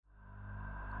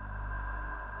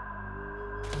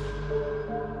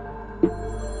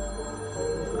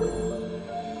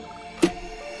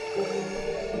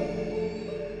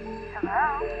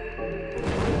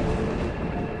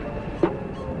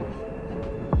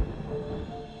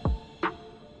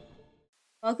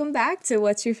Welcome back to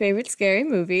What's Your Favorite Scary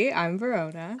Movie? I'm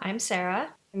Verona. I'm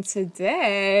Sarah. And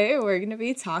today we're going to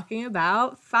be talking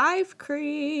about Five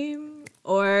Cream,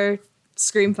 or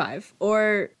Scream 5.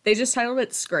 Or they just titled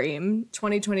it Scream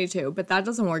 2022, but that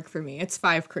doesn't work for me. It's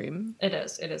Five Cream. It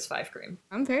is Five Cream.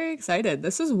 I'm very excited.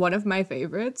 This is one of my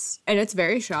favorites, and it's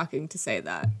very shocking to say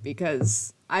that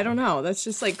because I don't know, that's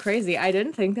just like crazy. I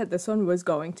didn't think that this one was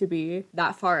going to be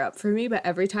that far up for me, but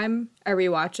every time I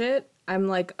rewatch it, I'm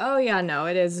like, oh yeah, no,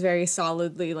 it is very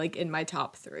solidly like in my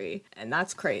top 3, and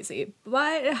that's crazy.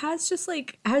 But it has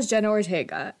it has Jenna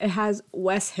Ortega, it has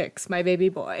Wes Hicks, my baby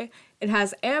boy, it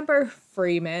has Amber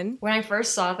Freeman. When I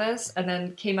first saw this and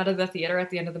then came out of the theater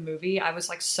at the end of the movie, I was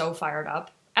like so fired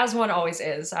up, as one always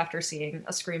is after seeing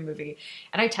a Scream movie.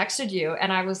 And I texted you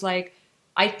and I was like,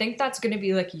 I think that's going to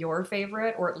be like your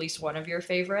favorite, or at least one of your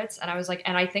favorites. And I was like,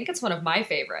 and I think it's one of my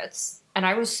favorites. And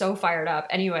I was so fired up.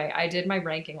 Anyway, I did my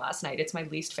ranking last night. It's my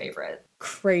least favorite.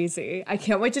 Crazy. I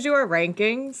can't wait to do our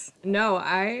rankings. No,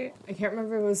 I can't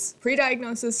remember if it was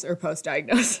pre-diagnosis or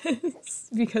post-diagnosis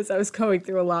because I was going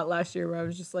through a lot last year where I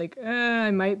was just like,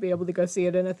 I might be able to go see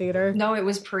it in a theater. No, it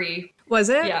was pre. Was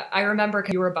it? Yeah, I remember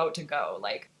you were about to go,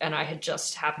 and I had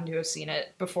just happened to have seen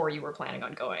it before you were planning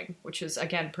on going, which is,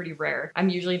 again, pretty rare. I'm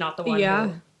usually not the one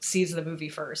who sees the movie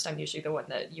first. I'm usually the one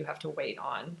that you have to wait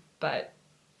on, but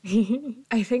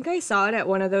I think I saw it at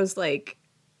one of those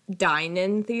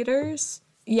dine-in theaters.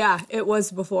 Yeah, it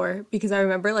was before, because I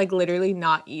remember literally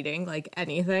not eating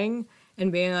anything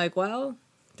and being like, well,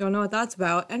 don't know what that's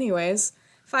about. Anyways,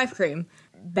 Five Cream.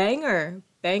 Banger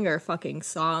fucking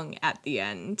song at the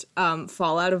end.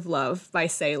 Fall Out of Love by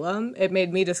Salem. It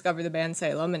made me discover the band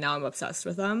Salem, and now I'm obsessed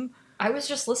with them. I was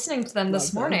just listening to them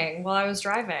this morning while I was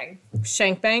driving.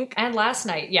 Shankbank. And last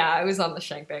night, yeah, I was on the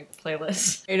Shankbank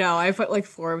playlist. I know, I put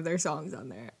 4 of their songs on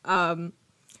there.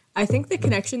 I think the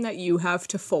connection that you have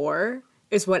to 4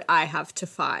 is what I have to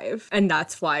 5. And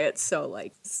that's why it's so,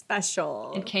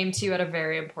 special. It came to you at a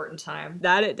very important time.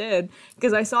 That it did.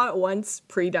 Because I saw it once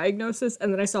pre-diagnosis,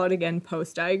 and then I saw it again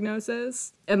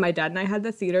post-diagnosis. And my dad and I had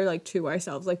the theater, to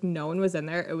ourselves. No one was in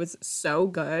there. It was so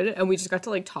good. And we just got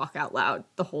to, talk out loud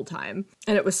the whole time.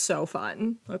 And it was so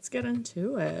fun. Let's get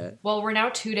into it. Well, we're now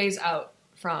 2 days out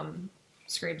from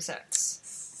Scream 6.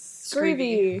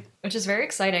 Screevy. Which is very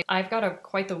exciting. I've got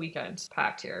quite the weekend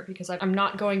packed here because I'm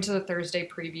not going to the Thursday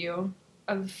preview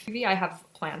of TV. I have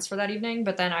plans for that evening,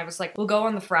 but then I was like, we'll go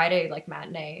on the Friday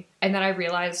matinee. And then I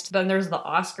realized then there's the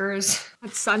Oscars.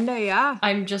 It's Sunday, yeah.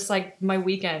 I'm just my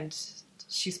weekend,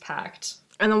 she's packed.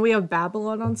 And then we have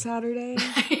Babylon on Saturday.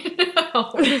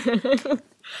 I know.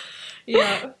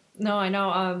 Yeah. No, I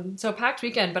know. So packed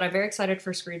weekend, but I'm very excited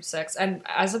for Scream 6. And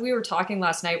as we were talking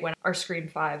last night when our Scream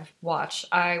 5 watch,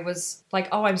 I was like,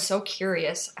 oh, I'm so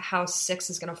curious how 6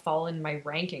 is going to fall in my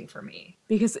ranking for me.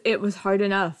 Because it was hard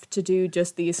enough to do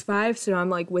just these 5, so now I'm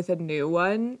with a new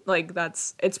one.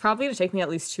 It's probably going to take me at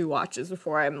least 2 watches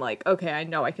before I'm okay, I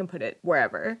know I can put it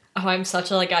wherever. Oh, I'm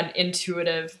such an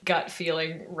intuitive gut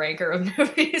feeling ranker of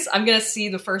movies. I'm going to see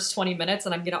the first 20 minutes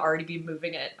and I'm going to already be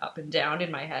moving it up and down in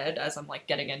my head as I'm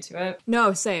getting into it.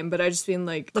 No, same, but I just mean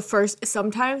the first,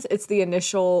 sometimes it's the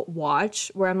initial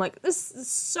watch where I'm this is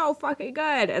so fucking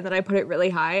good, and then I put it really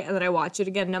high, and then I watch it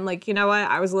again and I'm you know what,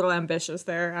 I was a little ambitious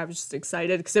there. I was just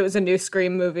excited because it was a new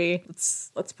Scream movie.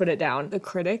 Let's put it down. The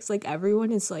critics,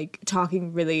 everyone is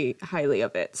talking really highly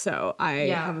of it, so I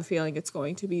have a feeling it's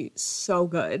going to be so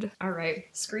good. All right,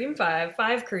 Scream 5,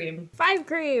 Five Cream. Five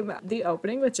Cream! The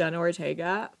opening with Jenna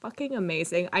Ortega, fucking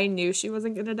amazing. I knew she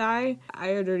wasn't gonna die. I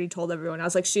had already told everyone, I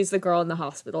was she's the girl in the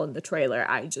hospital in the trailer.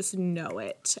 I just know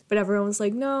it. But everyone was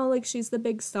no, she's the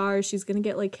big star. She's gonna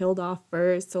get killed off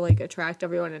first to attract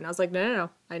everyone. And I was no.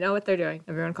 I know what they're doing.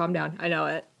 Everyone calm down. I know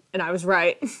it. And I was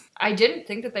right. I didn't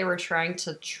think that they were trying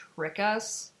to trick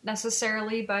us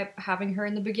necessarily by having her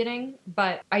in the beginning,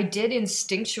 but I did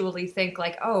instinctually think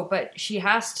oh, but she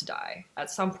has to die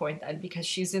at some point then because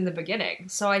she's in the beginning.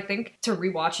 So I think to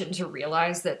rewatch it and to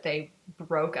realize that they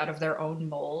broke out of their own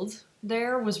mold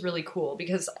there was really cool,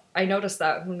 because I noticed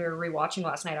that when we were rewatching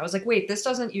last night. I was wait, this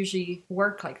doesn't usually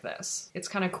work like this. It's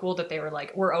kind of cool that they were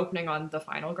we're opening on the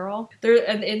final girl.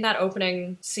 And in that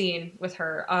opening scene with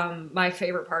her, my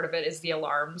favorite part of it is the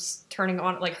alarms turning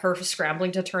on, her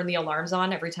scrambling to turn the alarms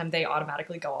on every time they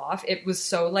automatically go off. It was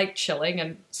so chilling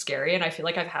and scary, and I feel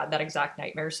I've had that exact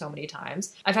nightmare so many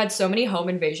times. I've had so many home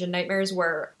invasion nightmares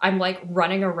where I'm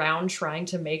running around trying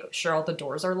to make sure all the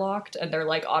doors are locked, and they're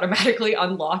automatically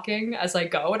unlocking as I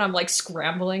go, and I'm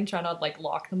scrambling trying to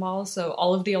lock them all. So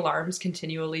all of the alarms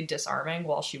continually disarming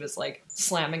while she was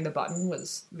slamming the button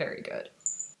was very good.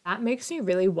 That makes me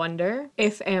really wonder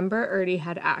if Amber already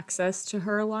had access to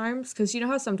her alarms. Because you know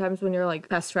how sometimes when you're like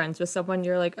best friends with someone,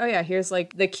 you're like, oh yeah, here's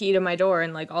like the key to my door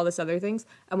and like all this other things.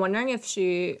 I'm wondering if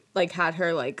she like had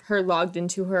her logged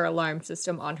into her alarm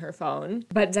system on her phone.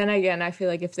 But then again, I feel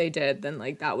like if they did, then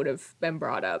like that would have been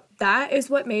brought up. That is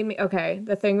what made me, okay,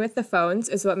 the thing with the phones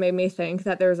is what made me think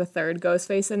that there was a third ghost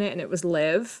face in it, and it was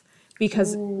Liv.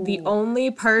 Because the only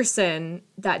person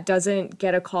that doesn't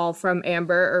get a call from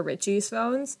Amber or Richie's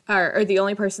phones, or the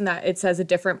only person that it says a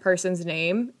different person's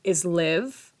name is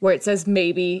Liv, where it says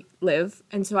maybe Liv.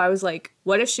 And so I was like,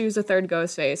 what if she was a third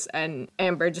ghost face and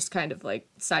Amber just kind of like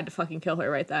decided to fucking kill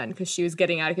her right then because she was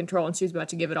getting out of control and she was about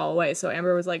to give it all away. So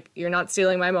Amber was like, you're not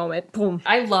stealing my moment. Boom.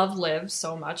 I love Liv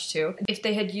so much too. If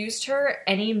they had used her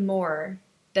any more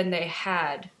than they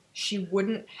had, she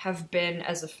wouldn't have been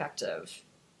as effective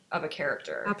of a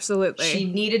character. Absolutely. She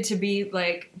needed to be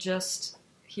like just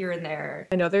here and there.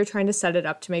 I know they're trying to set it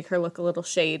up to make her look a little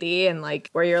shady and like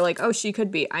where you're like, oh, she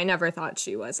could be. I never thought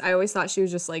she was. I always thought she was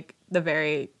just like the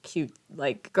very cute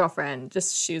like girlfriend.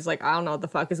 Just she was like, I don't know what the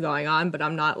fuck is going on, but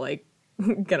I'm not like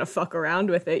gonna fuck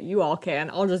around with it. You all can.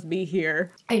 I'll just be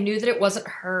here. I knew that it wasn't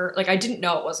her. Like, I didn't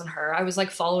know it wasn't her. I was like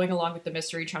following along with the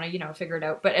mystery, trying to, figure it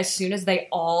out. But as soon as they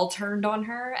all turned on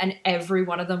her and every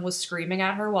one of them was screaming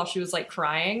at her while she was like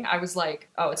crying, I was like,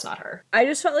 oh, it's not her. I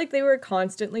just felt like they were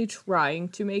constantly trying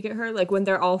to make it her. Like when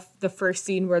they're all, the first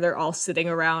scene where they're all sitting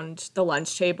around the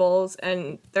lunch tables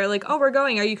and they're like, oh, we're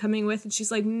going. Are you coming with? And she's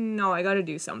like, no, I gotta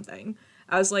do something.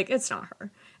 I was like, it's not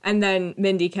her. And then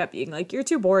Mindy kept being like, you're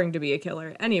too boring to be a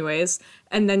killer. Anyways.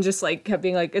 And then just like kept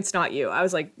being like, it's not you. I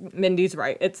was like, Mindy's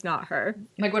right. It's not her.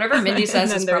 Like whatever Mindy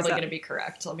says is probably going to be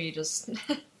correct. Let me just...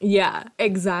 Yeah,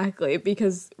 exactly.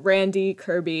 Because Randy,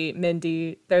 Kirby,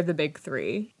 Mindy, they're the big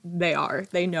three. They are.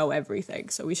 They know everything.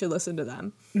 So we should listen to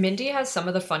them. Mindy has some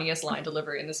of the funniest line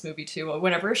delivery in this movie too.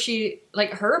 Whenever she,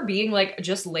 like her being like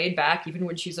just laid back even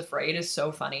when she's afraid is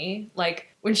so funny. Like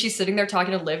when she's sitting there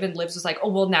talking to Liv and Liv's just like, oh,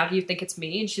 well, now do you think it's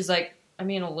me? And she's like, I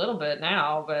mean, a little bit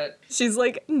now, but... She's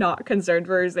like not concerned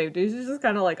for her safety. She's just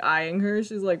kind of like eyeing her.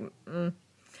 She's like, And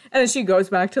then she goes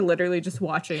back to literally just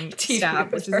watching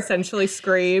Snap, which is essentially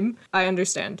Scream. I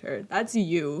understand her. That's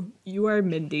you. You are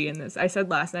Mindy in this. I said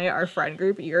last night, our friend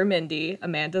group, you're Mindy,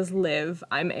 Amanda's Liv,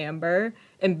 I'm Amber,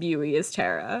 and Buey is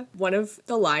Tara. One of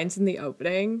the lines in the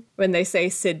opening, when they say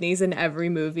Sydney's in every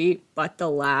movie but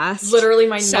the last. Literally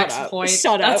my next point.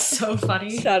 Shut up. That's so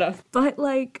funny. Shut up. But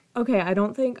like, okay, I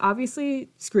don't think, obviously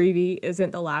Screevy isn't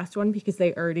the last one because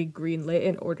they already greenlit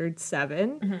and ordered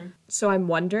 7. Mm-hmm. So I'm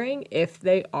wondering if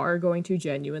they are going to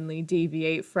genuinely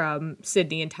deviate from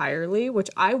Sydney entirely,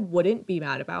 which I wouldn't be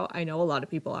mad about. I know a lot of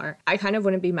people are. I kind of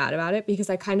wouldn't be mad about it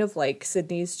because I kind of like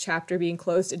Sydney's chapter being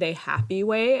closed in a happy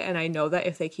way. And I know that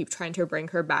if they keep trying to bring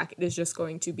her back, it is just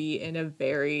going to be in a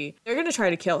very... They're going to try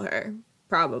to kill her,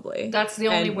 probably. That's the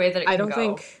only way that it can go. I don't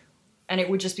think... And it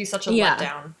would just be such a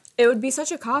letdown. It would be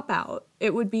such a cop-out.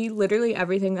 It would be literally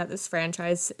everything that this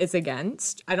franchise is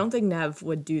against. I don't think Nev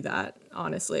would do that,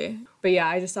 honestly. But yeah,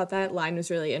 I just thought that line was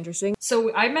really interesting.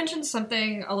 So I mentioned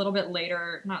something a little bit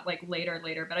later, not like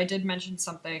later, but I did mention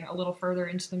something a little further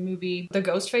into the movie. The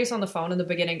ghost face on the phone in the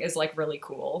beginning is like really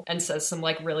cool and says some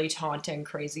like really taunting,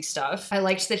 crazy stuff. I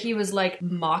liked that he was like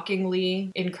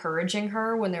mockingly encouraging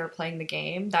her when they were playing the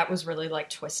game. That was really like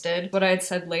twisted. What I had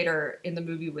said later in the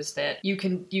movie was that you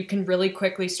can really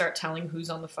quickly start telling who's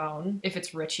on the phone, if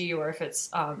it's Richie or if it's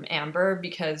Amber,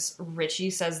 because Richie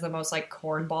says the most like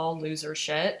cornball loser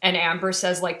shit and Amber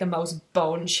says like the most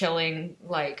bone-chilling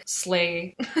like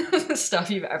slay stuff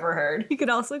you've ever heard. You could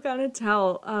also kind of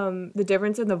tell the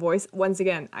difference in the voice. Once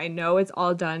again, I know it's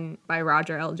all done by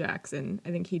Roger L. Jackson.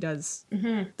 I think he does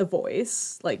the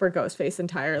voice like for Ghostface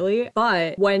entirely,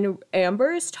 but when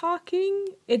Amber is talking,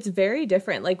 it's very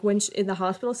different. Like when in the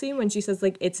hospital scene when she says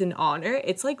like it's an honor,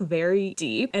 it's like very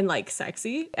deep and like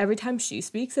sexy. Every time she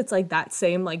speaks, it's like that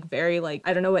same like very like,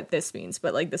 I don't know what this means,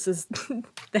 but like this is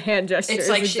the hand gesture. It's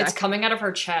like it's coming out of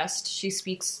her chest. She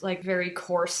speaks like very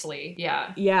coarsely.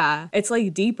 Yeah, it's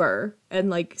like deeper and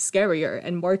like scarier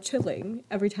and more chilling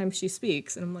every time she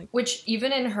speaks, and I'm like, which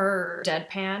even in her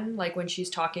deadpan, like when she's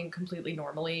talking completely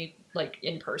normally, like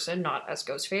in person, not as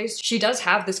Ghostface, she does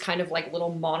have this kind of like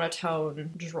little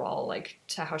monotone drawl like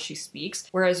to how she speaks,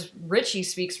 whereas Richie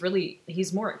speaks really,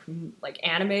 he's more like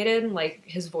animated, like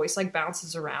his voice like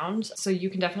bounces around, so you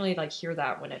can definitely like hear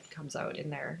that when it comes out in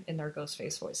their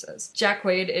Ghostface voices. Jack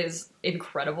Quaid is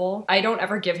incredible. I don't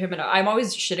ever give him enough. I'm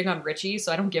always shitting on Richie,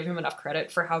 so I don't give him enough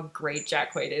credit for how great great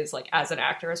Jack Quaid is, like, as an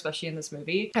actor, especially in this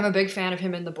movie. I'm a big fan of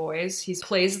him in The Boys. He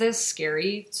plays this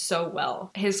scary so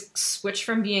well. His switch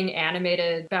from being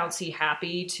animated, bouncy,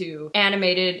 happy to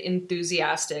animated,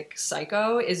 enthusiastic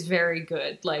psycho is very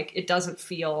good. Like, it doesn't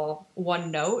feel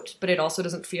one note, but it also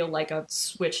doesn't feel like a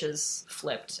switch is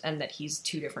flipped and that he's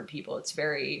two different people. It's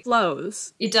very...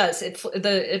 Flows. It does.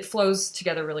 It flows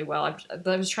together really well.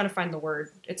 I was trying to find the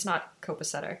word. It's not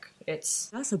copacetic.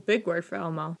 That's a big word for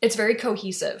Elmo. It's very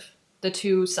cohesive. The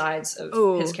two sides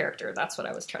of his character. That's what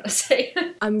I was trying to say.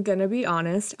 I'm gonna be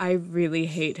honest, I really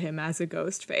hate him as a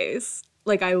ghost face.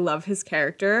 Like, I love his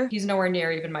character. He's nowhere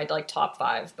near even my, like, top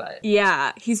 5, but...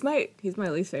 Yeah, he's my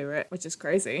least favorite, which is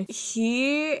crazy.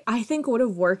 He, I think, would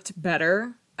have worked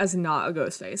better as not a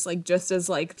ghost face. Like, just as,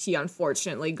 like, he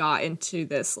unfortunately got into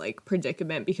this, like,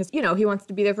 predicament because, you know, he wants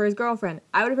to be there for his girlfriend.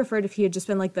 I would have preferred if he had just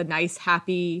been, like, the nice,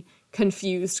 happy,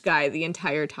 confused guy the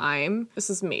entire time. This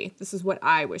is me. This is what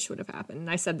I wish would have happened. And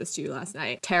I said this to you last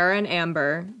night. Tara and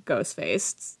Amber,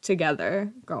 ghost-faced,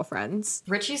 together, girlfriends.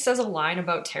 Richie says a line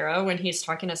about Tara when he's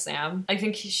talking to Sam. I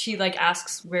think she, like,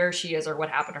 asks where she is or what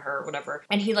happened to her or whatever.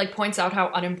 And he, like, points out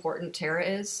how unimportant Tara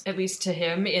is, at least to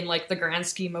him, in, like, the grand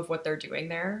scheme of what they're doing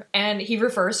there. And he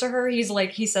refers to her,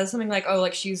 he says something like, oh,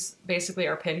 like, she's basically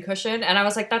our pincushion. And I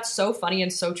was like, that's so funny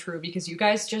and so true because you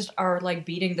guys just are, like,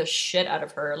 beating the shit out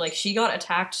of her. Like, she got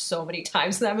attacked so many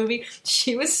times in that movie.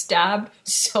 She was stabbed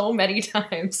so many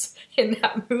times in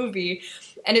that movie.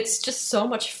 And it's just so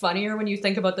much funnier when you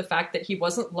think about the fact that he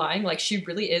wasn't lying. Like, she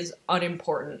really is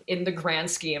unimportant in the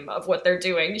grand scheme of what they're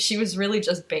doing. She was really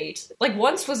just bait. Like,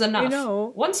 once was enough. I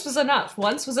know. Once was enough.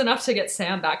 Once was enough to get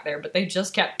Sam back there, but they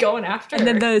just kept going after her. And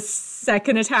then the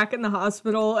second attack in the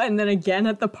hospital, and then again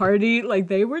at the party, like,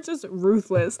 they were just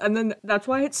ruthless. And then that's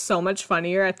why it's so much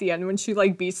funnier at the end when she,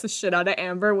 like, beats the shit out of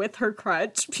Amber with her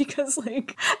crutch, because,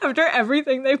 like, after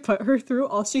everything they put her through,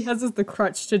 all she has is the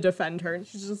crutch to defend her. And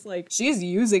she's just like, she's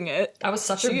using it. That was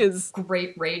such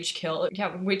great rage kill.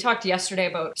 Yeah, we talked yesterday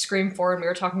about Scream 4 and we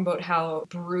were talking about how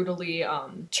brutally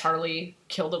Charlie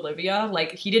killed Olivia.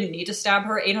 Like, he didn't need to stab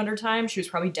her 800 times. She was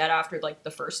probably dead after, like,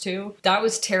 the first 2. That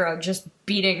was Tara just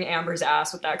beating Amber's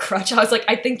ass with that crutch. I was like,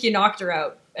 I think you knocked her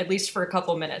out. At least for a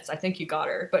couple minutes. I think you got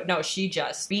her. But no, she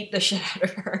just beat the shit out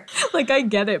of her. Like, I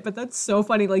get it, but that's so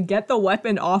funny. Like, get the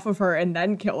weapon off of her and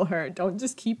then kill her. Don't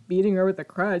just keep beating her with a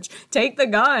crutch. Take the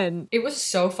gun. It was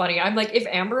so funny. I'm like, if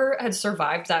Amber had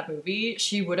survived that movie,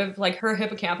 she would have, like, her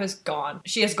hippocampus gone.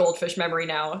 She has goldfish memory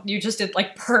now. You just did,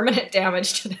 like, permanent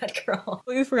damage to that girl.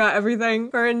 Please forgot everything.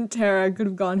 Her and Tara could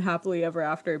have gone happily ever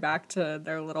after back to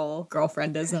their little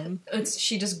girlfriendism.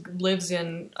 She just lives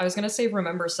in, I was gonna say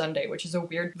Remember Sunday, which is a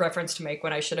weird reference to make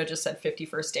when I should have just said 50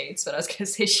 First Dates, but I was gonna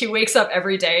say she wakes up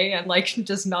every day and, like,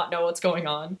 does not know what's going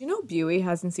on. You know, Buey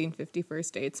hasn't seen 50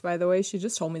 First Dates, by the way. She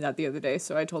just told me that the other day,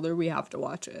 so I told her we have to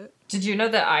watch it. Did you know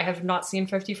that I have not seen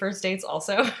 50 First Dates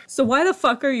also? So why the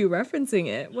fuck are you referencing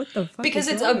it? What the fuck? Because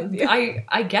it's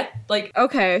I get, like...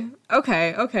 Okay.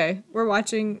 We're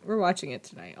watching it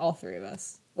tonight, all 3 of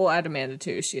us. We'll add Amanda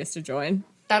too, she has to join.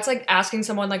 That's like asking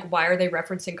someone, like, why are they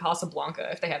referencing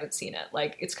Casablanca if they haven't seen it?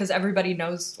 Like, it's because everybody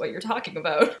knows what you're talking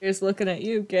about. Here's looking at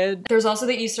you, kid. There's also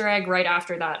the Easter egg right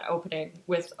after that opening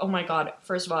with, oh my god,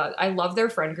 first of all, I love their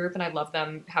friend group and I love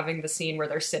them having the scene where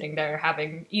they're sitting there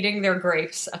eating their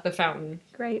grapes at the fountain.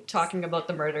 Great. Talking about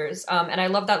the murders. And I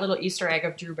love that little Easter egg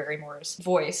of Drew Barrymore's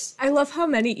voice. I love how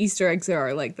many Easter eggs there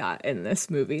are like that in this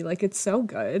movie. Like, it's so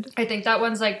good. I think that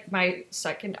one's, like, my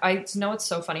second... I know it's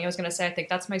so funny. I was going to say, I think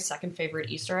that's my second favorite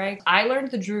Easter egg. I learned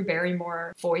the Drew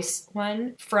Barrymore voice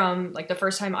one from, like, the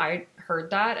first time I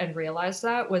heard that and realized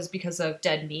that was because of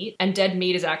Dead Meat. And Dead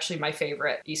Meat is actually my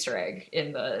favorite Easter egg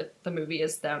in the movie,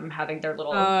 is them having their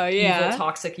little evil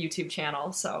toxic YouTube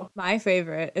channel. So my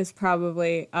favorite is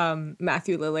probably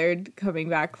Matthew Lillard coming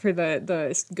back for the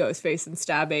Ghostface and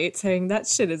Stab 8 saying that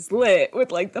shit is lit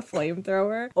with, like, the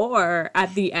flamethrower. Or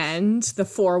at the end, the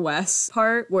 4 West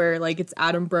part where, like, it's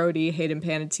Adam Brody, Hayden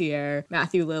Panettiere,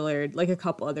 Matthew Lillard, like a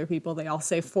couple other people. They all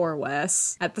say 4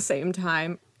 West at the same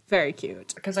time. Very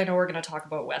cute. Because I know we're going to talk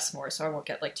about Wes more, so I won't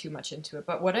get, like, too much into it.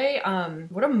 But what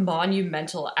a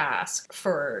monumental ask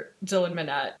for Dylan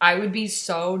Minnette. I would be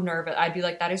so nervous. I'd be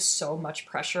like, that is so much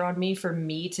pressure on me for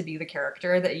me to be the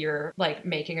character that you're, like,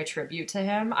 making a tribute to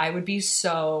him. I would be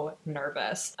so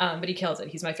nervous. But he kills it.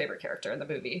 He's my favorite character in the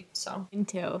movie, so. Me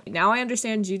too. Now I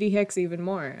understand Judy Hicks even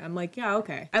more. I'm like, yeah,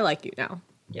 okay. I like you now.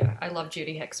 Yeah, I love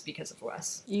Judy Hicks because of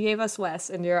Wes. You gave us Wes,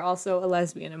 and you're also a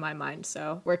lesbian in my mind,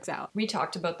 so works out. We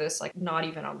talked about this, like, not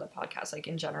even on the podcast, like,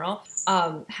 in general,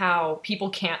 how people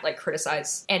can't, like,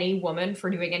 criticize any woman for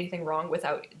doing anything wrong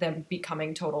without them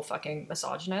becoming total fucking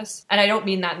misogynists. And I don't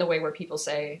mean that in the way where people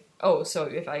say, oh, so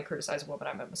if I criticize a woman,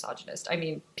 I'm a misogynist. I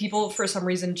mean, people, for some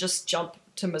reason, just jump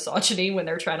to misogyny when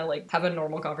they're trying to, like, have a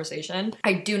normal conversation.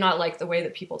 I do not like the way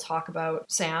that people talk about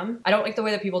Sam. I don't like the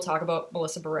way that people talk about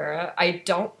Melissa Barrera. I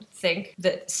don't think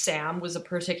that Sam was a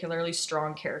particularly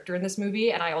strong character in this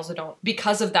movie, and I also don't,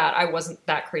 because of that, I wasn't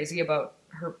that crazy about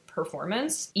her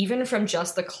performance. Even from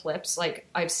just the clips, like,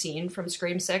 I've seen from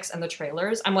Scream 6 and the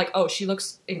trailers, I'm like, oh, she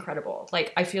looks incredible.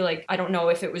 Like, I feel like, I don't know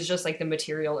if it was just, like, the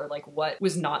material or, like, what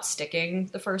was not sticking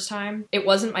the first time. It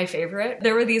wasn't my favorite.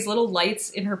 There were these little lights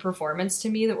in her performance to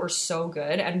me that were so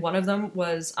good, and one of them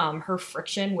was her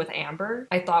friction with Amber.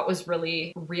 I thought was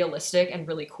really realistic and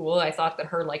really cool. I thought that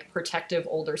her, like, protective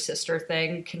older sister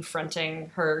thing,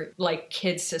 confronting her, like,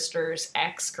 kid sister's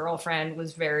ex-girlfriend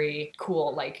was very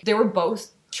cool. Like, they were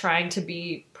both trying to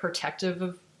be protective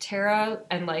of Tara,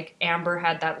 and, like, Amber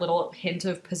had that little hint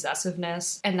of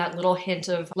possessiveness and that little hint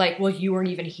of, like, well, you weren't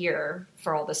even here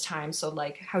for all this time, so,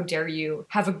 like, how dare you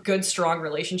have a good, strong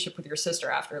relationship with your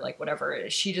sister after, like, whatever.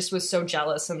 She just was so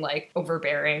jealous and, like,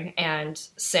 overbearing, and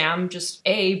Sam just,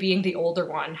 being the older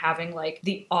one, having, like,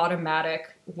 the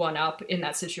automatic one-up in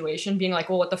that situation, being like,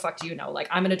 well, what the fuck do you know? Like,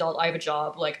 I'm an adult, I have a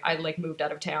job, like, I, like, moved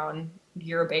out of town,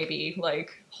 you're a baby,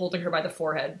 like, holding her by the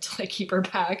forehead to, like, keep her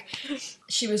back.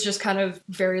 She was just kind of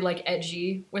very, like,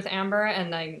 edgy with Amber,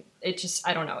 and then it just,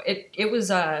 I don't know, it was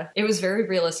very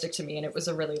realistic to me, and it was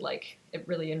a really, like, it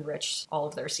really enriched all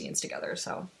of their scenes together,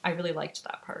 so I really liked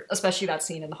that part, especially that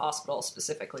scene in the hospital,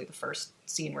 specifically the first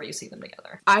scene where you see them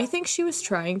together. I think she was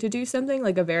trying to do something,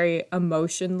 like, a very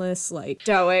emotionless, like,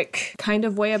 stoic kind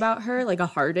of way about her, like a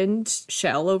hardened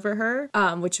shell over her,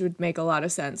 which would make a lot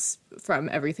of sense from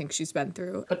everything she's been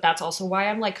through. But that's also why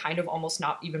I'm, like, kind of almost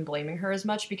not even blaming her as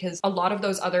much, because a lot of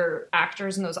those other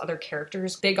actors and those other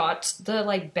characters, they got the,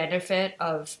 like, benefit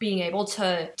of being able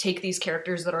to take these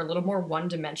characters that are a little more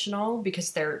one-dimensional,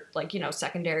 because they're, like, you know,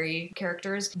 secondary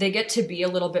characters. They get to be a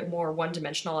little bit more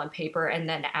one-dimensional on paper and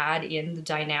then add in the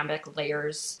dynamic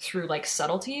layers through, like,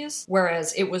 subtleties,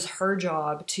 whereas it was her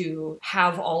job to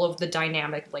have all of the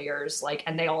dynamic layers, like,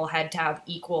 and they all had to have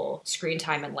equal screen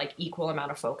time and, like, equal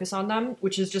amount of focus on them,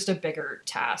 which is just a bigger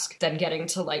task than getting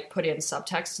to, like, put in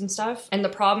subtext and stuff. And the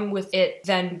problem with it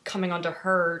then coming onto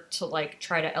her to, like,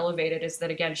 try to elevate it is that,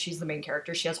 again, she's the main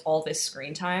character. She has all this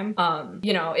screen time.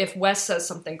 You know, if Wes says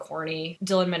something corny,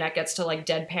 Dylan Minnette gets to, like,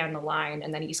 deadpan the line,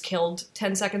 and then he's killed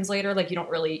 10 seconds later. Like, you don't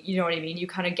really, you know what I mean? You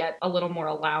kind of get a little more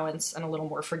allowance and a little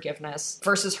more forgiveness,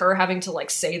 versus her having to, like,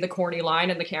 say the corny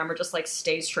line and the camera just, like,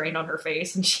 stays trained on her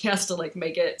face, and she has to, like,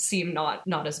 make it seem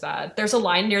not as bad. There's a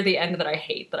line near the end that I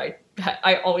hate, that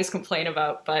I always complain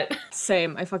about, but...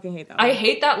 Same. I fucking hate that line. I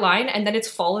hate that line, and then it's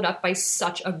followed up by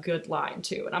such a good line,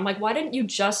 too. And I'm like, why did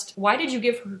you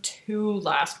give her 2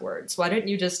 last words? Why didn't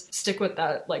you just stick with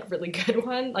that, like, really good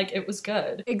one? Like, it was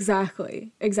good.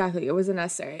 Exactly. It wasn't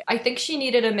necessary. I think she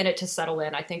needed a minute to settle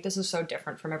in. I think this is so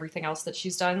different from everything else that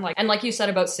she's done. Like, and like you said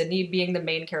about Sydney being the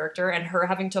main character and her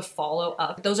having to follow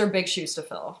up, those are big shoes to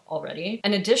fill already.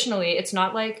 And additionally, it's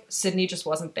not like Sydney just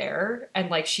wasn't there and,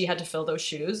 like, she had to fill those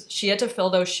shoes. She had to fill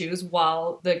those shoes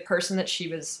while the person that she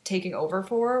was taking over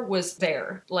for was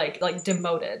there, like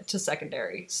demoted to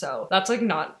secondary. So that's, like,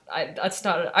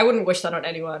 I wouldn't wish that on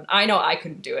anyone. I know I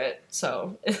couldn't do it.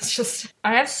 So it's just,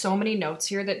 I have so many notes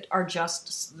here that are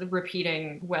just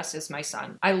repeating Wes is my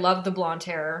son. I love the blonde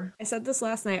hair. I said this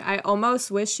last night. I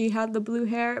almost wish he had the blue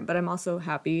hair, but I'm also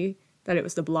happy that it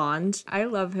was the blonde. I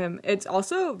love him. It's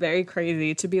also very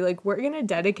crazy to be like, we're gonna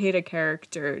dedicate a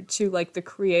character to, like, the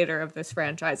creator of this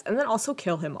franchise and then also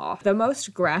kill him off. The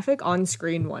most graphic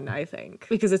on-screen one, I think,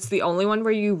 because it's the only one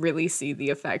where you really see the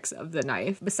effects of the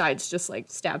knife, besides just, like,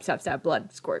 stab, stab, stab,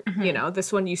 blood squirt. Mm-hmm. You know,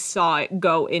 this one you saw it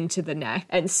go into the neck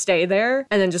and stay there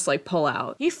and then just, like, pull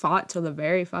out. He fought till the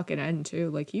very fucking end, too.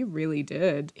 Like, he really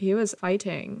did. He was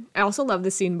fighting. I also love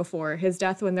the scene before his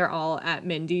death when they're all at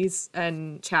Mindy's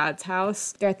and Chad's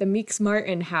house. They're at the Meeks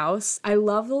Martin house. I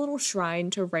love the little shrine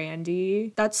to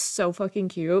Randy. That's so fucking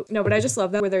cute. No, but I just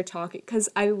love that where they're talking, because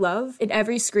I love in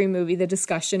every Scream movie the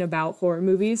discussion about horror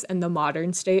movies and the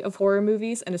modern state of horror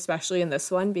movies, and especially in this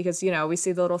one, because, you know, we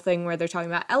see the little thing where they're talking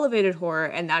about elevated horror,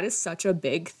 and that is such a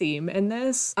big theme in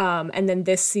this. And then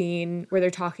this scene where they're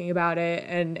talking about it,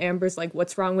 and Amber's like,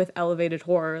 what's wrong with elevated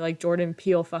horror? Like, Jordan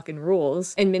Peele fucking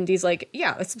rules. And Mindy's like,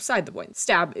 yeah, that's beside the point.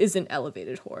 Stab isn't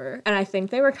elevated horror. And I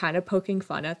think they were kind of of poking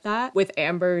fun at that with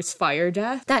Amber's fire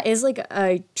death. That is like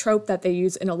a trope that they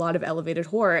use in a lot of elevated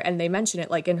horror, and they mention it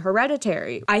like in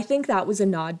Hereditary. I think that was a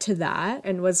nod to that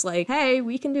and was like, hey,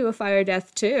 we can do a fire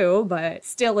death too, but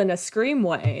still in a Scream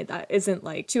way that isn't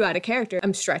like too out of character.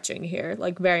 I'm stretching here,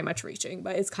 like very much reaching,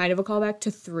 but it's kind of a callback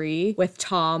to 3 with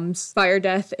Tom's fire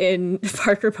death in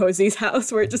Parker Posey's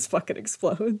house where it just fucking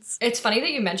explodes. It's funny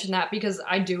that you mentioned that because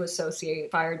I do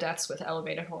associate fire deaths with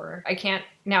elevated horror. I can't,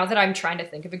 now that I'm trying to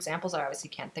think of examples, I obviously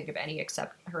can't think of any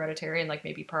except Hereditary and like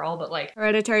maybe Pearl, but like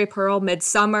Hereditary, Pearl,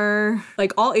 Midsummer,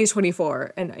 like all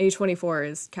A24, and A24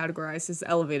 is categorized as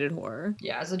elevated horror.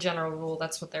 Yeah, as a general rule,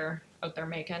 that's what they're out there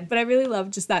making. But I really love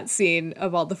just that scene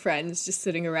of all the friends just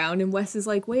sitting around, and Wes is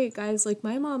like, wait guys, like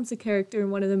my mom's a character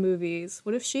in one of the movies,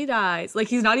 what if she dies? Like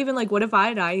he's not even like, what if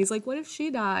I die? He's like, what if she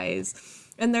dies?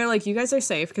 And they're like, you guys are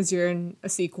safe because you're in a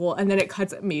sequel. And then it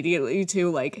cuts immediately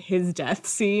to like his death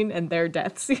scene and their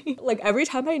death scene. Like every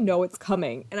time I know it's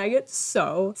coming, and I get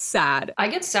so sad. I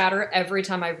get sadder every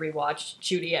time I rewatch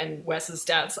Judy and Wes's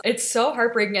deaths. It's so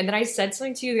heartbreaking. And then I said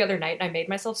something to you the other night and I made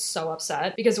myself so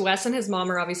upset because Wes and his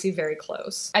mom are obviously very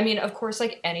close. I mean, of course,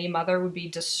 like any mother would be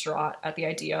distraught at the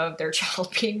idea of their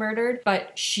child being murdered,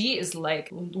 but she is like,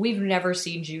 we've never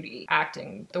seen Judy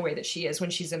acting the way that she is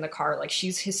when she's in the car. Like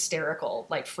she's hysterical,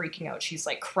 like freaking out. She's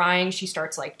like crying. She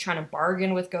starts like trying to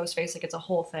bargain with Ghostface. Like it's a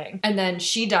whole thing. And then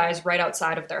she dies right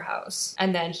outside of their house.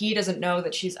 And then he doesn't know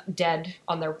that she's dead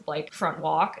on their like front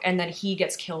walk. And then he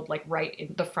gets killed like right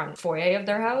in the front foyer of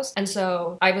their house. And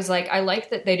so I was like, I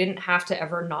like that they didn't have to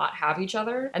ever not have each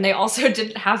other. And they also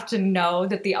didn't have to know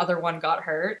that the other one got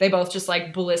hurt. They both just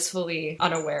like blissfully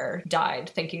unaware died,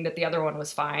 thinking that the other one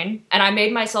was fine. And I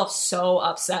made myself so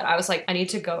upset. I was like, I need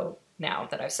to go now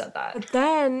that I've said that. But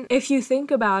then, if you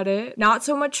think about it, not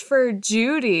so much for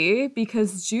Judy,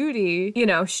 because Judy, you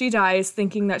know, she dies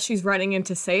thinking that she's running in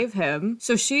to save him.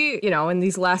 So she, you know, in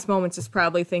these last moments is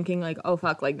probably thinking like, oh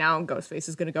fuck, like now Ghostface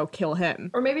is gonna go kill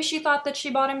him. Or maybe she thought that she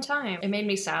bought him time. It made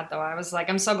me sad though. I was like,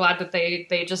 I'm so glad that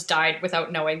they just died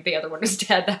without knowing the other one was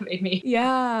dead. That made me...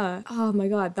 Yeah. Oh my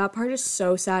god, that part is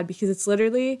so sad because it's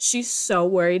literally, she's so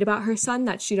worried about her son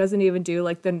that she doesn't even do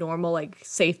like the normal like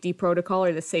safety protocol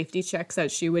or the safety checks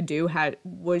that she would do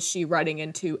was she running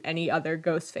into any other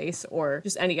Ghostface or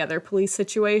just any other police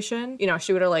situation. You know,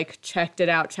 she would have like checked it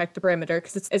out, checked the perimeter,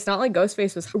 because it's not like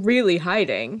Ghostface was really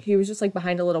hiding. He was just like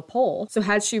behind a little pole. So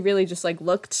had she really just like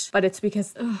looked, but it's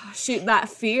because that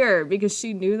fear, because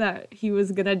she knew that he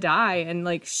was gonna die and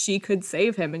like she could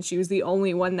save him and she was the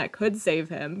only one that could save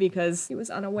him because he was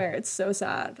unaware. It's so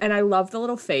sad. And I love the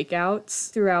little fake outs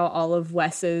throughout all of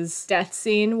Wes's death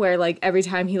scene where like every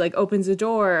time he like opens a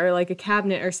door or like a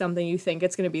cabinet or something, you think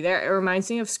it's going to be there. It reminds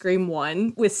me of Scream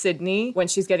 1 with Sydney when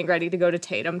she's getting ready to go to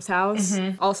Tatum's house.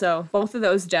 Mm-hmm. Also, both of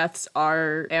those deaths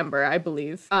are Amber, I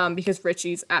believe, because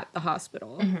Richie's at the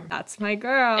hospital. Mm-hmm. That's my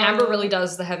girl. Amber really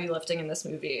does the heavy lifting in this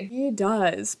movie. He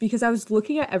does, because I was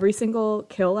looking at every single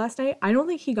kill last night. I don't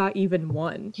think he got even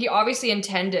one. He obviously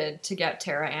intended to get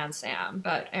Tara and Sam,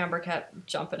 but Amber kept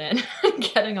jumping in and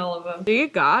getting all of them. She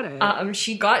got it.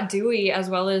 She got Dewey,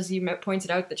 as well as you pointed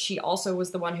out that she also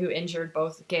was the one who injured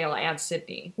both Gail and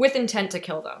Sydney with intent to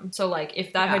kill them. So like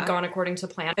if that had gone according to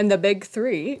plan, and the big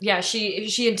three,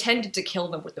 she intended to kill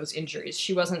them with those injuries.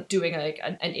 She wasn't doing like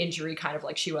an injury kind of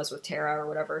like she was with Tara or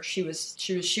whatever. She was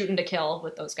shooting to kill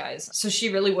with those guys. So she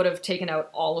really would have taken out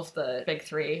all of the big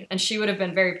three, and she would have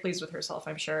been very pleased with herself,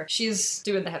 I'm sure. She's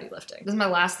doing the heavy lifting. This is my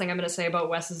last thing I'm going to say about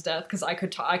Wes's death, because I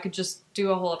could just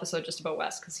do a whole episode just about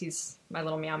Wes, because he's my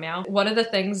little meow meow. One of the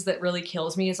things that really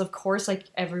kills me is, of course, like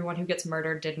everyone who gets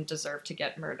murdered didn't deserve to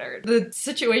get murdered. The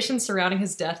situation surrounding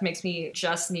his death makes me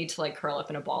just need to like curl up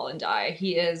in a ball and die.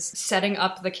 He is setting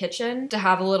up the kitchen to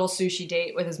have a little sushi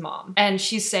date with his mom, and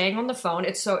she's saying on the phone,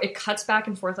 it cuts back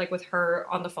and forth like with her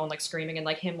on the phone like screaming and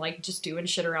like him like just doing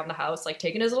shit around the house, like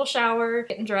taking his little shower,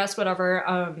 getting dressed,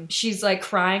 whatever. She's like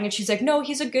crying and she's like, no,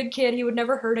 he's a good kid, he would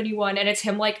never hurt anyone, and it's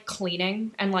him like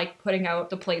cleaning and like putting out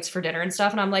the plates for dinner and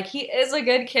stuff, and I'm like, he is a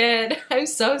good kid. I'm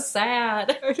so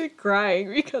sad. I started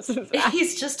crying because of that.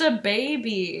 He's just a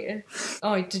baby.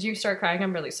 Oh, did you start crying?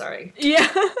 I'm really sorry. Yeah.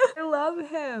 I love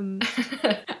him.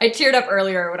 I teared up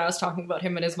earlier when I was talking about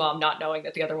him and his mom not knowing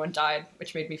that the other one died,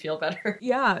 which made me feel better.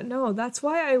 Yeah, no, that's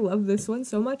why I love this one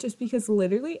so much, is because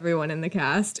literally everyone in the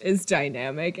cast is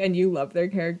dynamic and you love their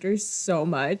characters so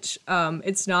much.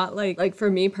 It's not like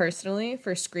for me personally,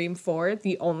 for Scream 4,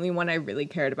 the only one I really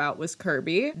cared about was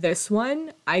Kirby. This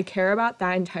one, I care about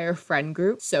that entire friend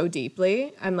group so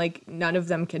deeply. I'm like, none of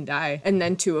them can die. And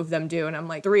then 2 of them do. And I'm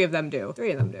like, 3 of them do.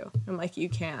 3 of them do. I'm like, you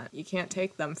can't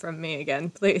take them from me. dying again,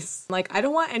 please. Like, I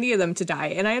don't want any of them to die.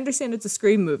 And I understand it's a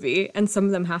Scream movie, and some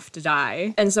of them have to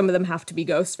die, and some of them have to be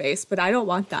Ghostface, but I don't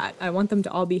want that. I want them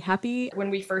to all be happy. When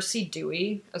we first see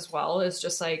Dewey as well, is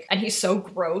just like, and he's so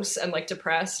gross and like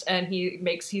depressed, and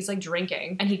he's like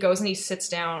drinking, and he goes and he sits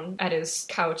down at his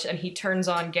couch and he turns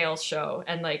on Gail's show.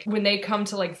 And like when they come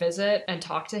to like visit and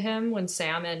talk to him, when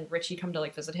Sam and Richie come to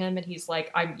like visit him, and he's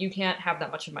like, you can't have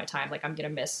that much of my time, like I'm gonna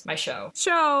miss my show.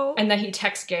 And then he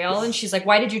texts Gail and she's like,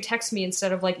 why did you text me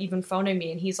instead of like even phoning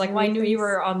me? And he's like, well, I knew you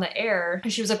were on the air.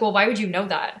 And she was like, well, why would you know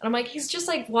that? And I'm like, he's just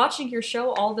like watching your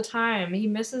show all the time. He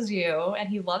misses you and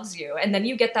he loves you. And then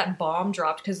you get that bomb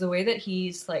dropped because the way that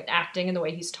he's like acting and the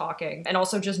way he's talking, and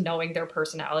also just knowing their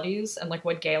personalities and like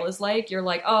what Gail is like, you're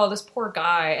like, oh, this poor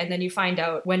guy. And then you find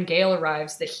out when Gail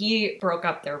arrives that he broke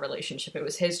up their relationship. It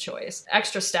was his choice.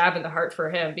 Extra stab in the heart for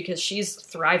him because she's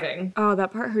thriving. Oh,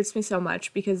 that part hurts me so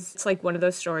much because it's like one of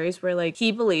those stories where like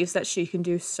he believes that she can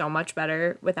do so much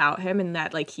better without him, and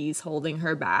that like he's holding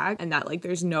her back, and that like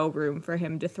there's no room for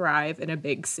him to thrive in a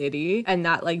big city, and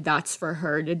that like that's for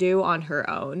her to do on her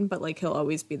own, but like he'll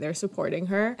always be there supporting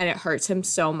her, and it hurts him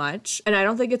so much. And I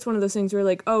don't think it's one of those things where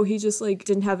like, oh, he just like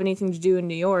didn't have anything to do in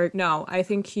New York. No, I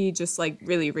think he just like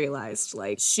really realized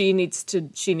like she needs to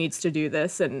do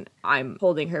this, and I'm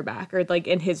holding her back. Or like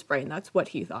in his brain, that's what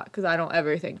he thought, because I don't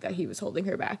ever think that he was holding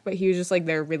her back, but he was just like,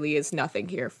 there really is nothing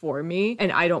here for me,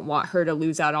 and I don't want her to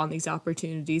lose out on these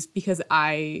opportunities because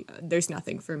there's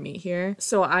nothing for me here,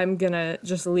 so I'm gonna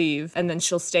just leave, and then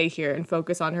she'll stay here and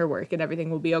focus on her work and everything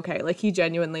will be okay. Like he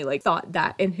genuinely like thought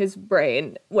that in his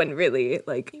brain, when really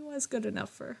like he was good enough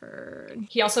for her.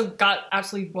 He also got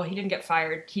well, he didn't get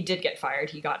fired. He did get fired.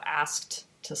 He got asked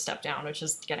to step down, which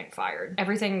is getting fired.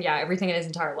 Everything in his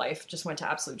entire life just went to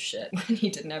absolute shit when he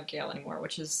didn't have Gail anymore,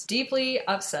 which is deeply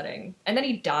upsetting. And then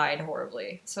he died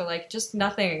horribly. So like just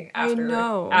nothing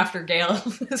after Gail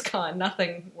is gone,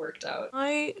 nothing worked out.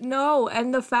 I know.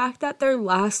 And the fact that their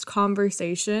last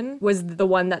conversation was the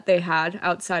one that they had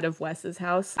outside of Wes's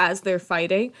house as they're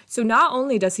fighting. So not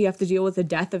only does he have to deal with the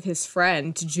death of his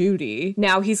friend, Judy,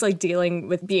 now he's like dealing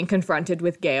with being confronted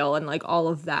with Gail and like all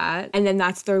of that. And then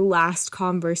that's their last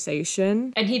conversation.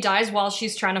 And he dies while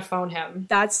she's trying to phone him.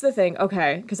 That's the thing.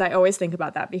 Okay. Because I always think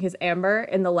about that, because Amber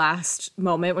in the last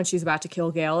moment when she's about to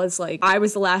kill Gail is like, I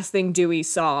was the last thing Dewey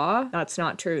saw. That's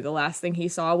not true. The last thing he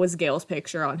saw was Gail's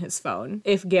picture on his phone.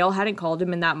 If Gail hadn't called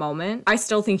him in that moment, I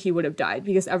still think he would have died,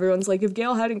 because everyone's like, if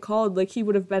Gail hadn't called, like he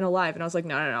would have been alive. And I was like,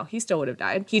 no. He still would have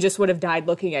died. He just would have died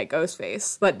looking at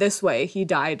Ghostface. But this way he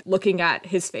died looking at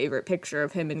his favorite picture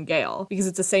of him and Gail, because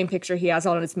it's the same picture he has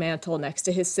on his mantle next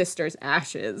to his sister's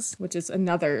ashes, which is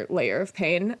another layer of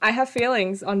pain. I have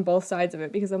feelings on both sides of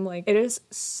it, because I'm like, it is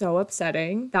so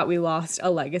upsetting that we lost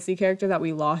a legacy character, that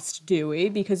we lost Dewey,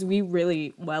 because we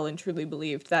really well and truly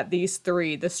believed that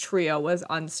this trio was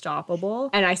unstoppable.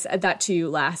 And I said that to you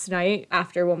last night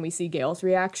after when we see Gail's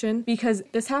reaction, because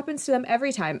this happens to them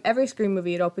every time. Every Scream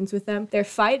movie, it opens with them. They're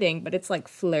fighting, but it's like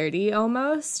flirty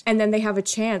almost. And then they have a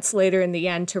chance later in the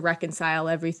end to reconcile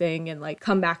everything and like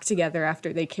come back together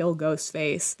after they kill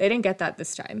Ghostface. They didn't get that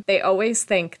this time. They always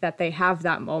think that they have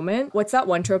that moment. What's that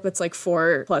one trope that's like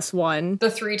 4+1?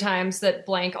 The 3 times that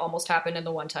blank almost happened and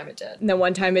the 1 time it did. And the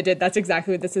 1 time it did. That's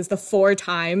exactly what this is. The 4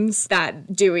 times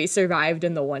that Dewey survived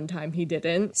and the 1 time he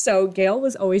didn't. So Gail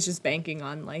was always just banking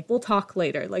on like, we'll talk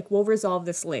later. Like, we'll resolve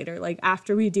this later. Like,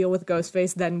 after we deal with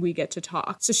Ghostface, then we get to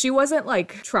talk. So she wasn't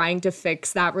like trying to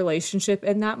fix that relationship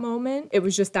in that moment. It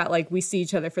was just that like, we see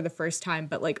each other for the first time,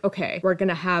 but like, okay, we're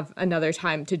gonna have another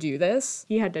time to do this.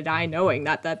 He had to die knowing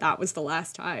that was the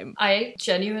last time. I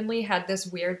genuinely had this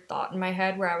weird thought in my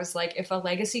head where I was like, if a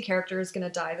legacy character is gonna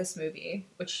die this movie,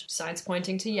 which signs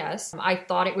pointing to yes, I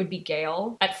thought it would be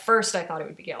Gail. At first I thought it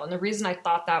would be Gail, and the reason I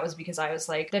thought that was because I was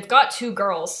like, they've got 2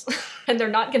 girls and they're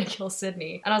not gonna kill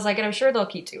Sydney. And I was like, and I'm sure they'll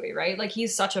keep Dewey, right? Like,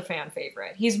 he's such a fan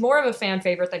favorite. He's more of a fan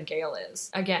favorite than Gail is.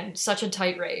 Again, such a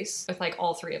tight race with like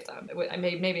all 3 of them.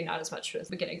 Maybe not as much with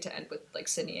beginning to end with like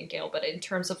Sydney and Gail, but in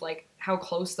terms of like how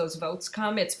close those votes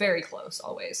come, it's very close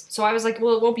always. So I was like,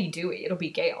 well, it won't be Dewey, it'll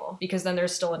be Gail, because then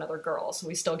there's still another girl, so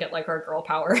we still get like our girl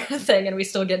power thing, and we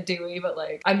still get Dewey, but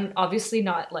like, I'm obviously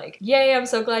not like, yay, I'm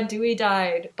so glad Dewey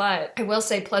died, but I will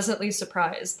say pleasantly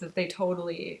surprised that they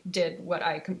totally did what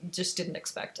I just didn't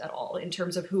expect at all in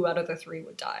terms of who out of the 3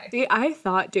 would die. See, I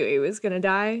thought Dewey was gonna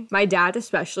die. My dad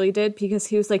especially did, because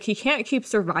he was like, he can't keep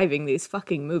surviving these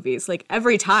fucking movies, like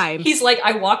every time. He's like,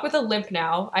 I walk with a limp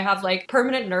now, I have like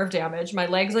permanent nerve damage, my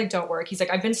legs like don't work. He's like,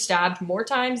 I've been stabbed stabbed more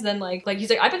times than like he's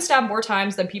like, I've been stabbed more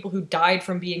times than people who died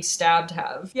from being stabbed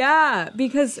have. Yeah,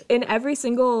 because in every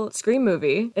single Scream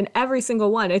movie, in every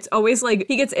single one, it's always like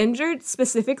he gets injured,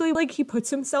 specifically like he puts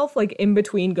himself like in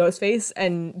between Ghostface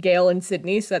and Gale and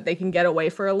Sydney so that they can get away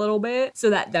for a little bit, so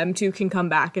that them two can come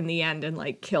back in the end and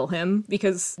like kill him,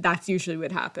 because that's usually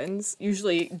what happens.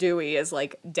 Usually Dewey is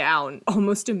like down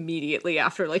almost immediately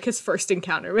after like his first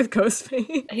encounter with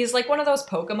Ghostface. He's like one of those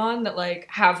Pokemon that like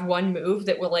have one move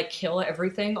that will like kill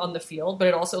everything on the field, but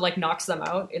it also like knocks them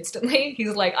out instantly.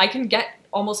 He's like, I can get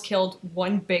almost killed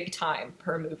one big time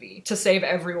per movie to save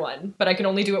everyone, but I can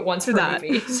only do it once per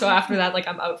movie. So after that, like,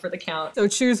 I'm out for the count. So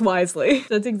choose wisely.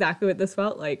 That's exactly what this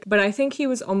felt like. But I think he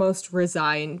was almost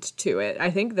resigned to it.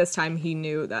 I think this time he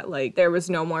knew that like there was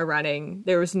no more running,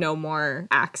 there was no more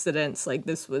accidents, like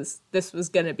this was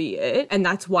gonna be it. And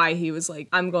that's why he was like,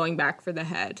 I'm going back for the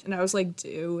head. And I was like,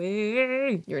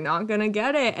 Dewey, you're not gonna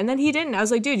get it. And then he didn't. I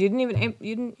was like, dude, you didn't even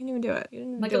do it. You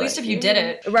didn't like, do at least it. if you did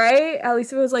it. Right? At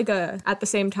least it was like at the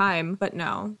same time, but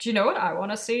no. Do you know what I want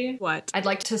to see? What? I'd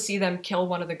like to see them kill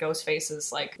one of the ghost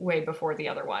faces like way before the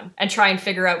other one and try and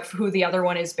figure out who the other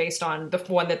one is based on the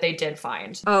one that they did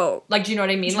find. Oh. Like, do you know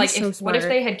what I mean? Like, So what if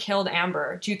they had killed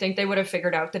Amber? Do you think they would have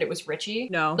figured out that it was Richie?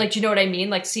 No. Like, do you know what I mean?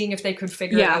 Like, seeing if they could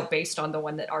figure it out based on the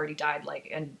one that already died, like,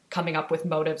 and coming up with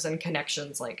motives and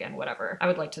connections, like, and whatever. I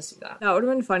would like to see that. That would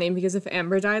have been funny, because if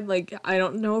Amber died, like, I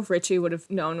don't know if Richie would have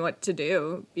known what to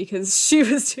do, because she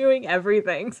was doing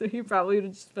everything, so he probably would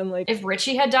have just been like... If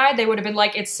Richie had died, they would have been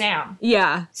like, it's Sam.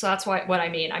 Yeah. So that's what I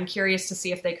mean. I'm curious to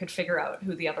see if they could figure out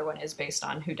who the other one is based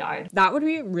on who died. That would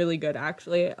be really good,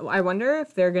 actually. I wonder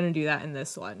if they're gonna do that in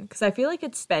this one, because I feel like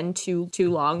it's been too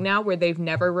long now where they've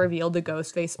never revealed the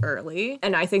ghost face early,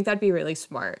 and I think that'd be really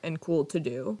smart and cool to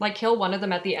do. Like, kill one of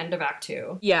them at the end of Act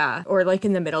 2. Yeah, or like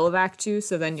in the middle of Act 2,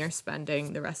 so then you're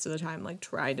spending the rest of the time like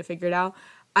trying to figure it out.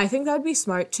 I think that would be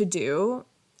smart to do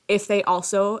if they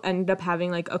also ended up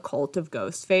having like a cult of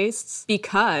Ghostface,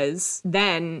 because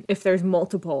then if there's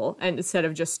multiple and instead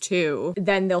of just two,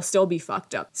 then they'll still be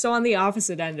fucked up. So on the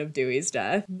opposite end of Dewey's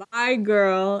death, my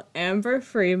girl Amber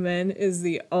Freeman is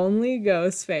the only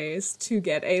Ghostface to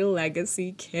get a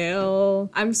legacy kill.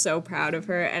 I'm so proud of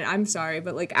her, and I'm sorry,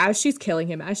 but like as she's killing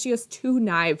him, as she has two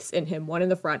knives in him, one in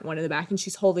the front, one in the back, and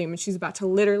she's holding him and she's about to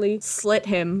literally slit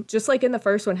him, just like in the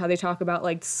first one, how they talk about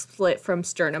like split from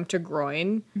sternum to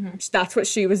groin. That's what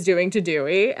she was doing to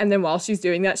Dewey. And then while she's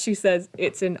doing that, she says,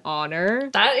 it's an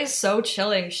honor. That is so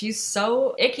chilling. She's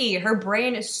so icky. Her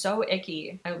brain is so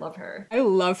icky. I love her. I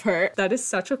love her. That is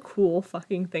such a cool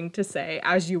fucking thing to say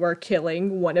as you are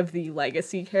killing one of the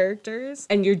legacy characters.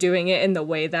 And you're doing it in the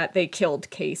way that they killed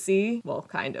Casey. Well,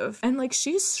 kind of. And like,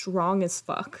 she's strong as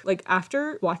fuck. Like,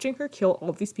 after watching her kill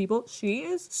all these people, she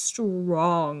is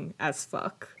strong as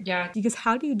fuck. Yeah. Because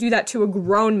how do you do that to a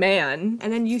grown man?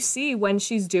 And then you see when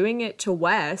she's doing it to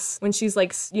Wes, when she's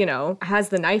like, you know, has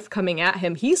the knife coming at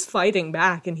him, he's fighting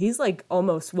back and he's like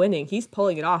almost winning. He's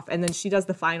pulling it off. And then she does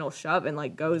the final shove and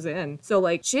like goes in. So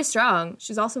like, she's strong.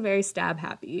 She's also very stab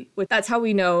happy. That's how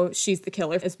we know she's the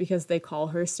killer, is because they call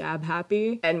her stab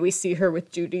happy. And we see her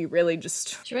with Judy really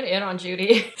just... She went in on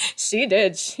Judy. She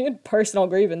did. She had personal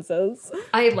grievances.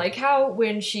 I like how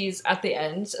when she's at the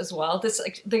end as well, this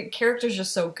like the character's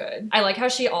just so good. I like how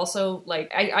she also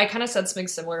like, I kind of said something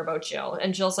similar about Jill,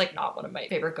 and Jill's like not one of my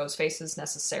favorite ghost faces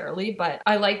necessarily, but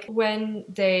I like when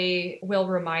they will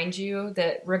remind you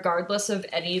that regardless of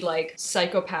any like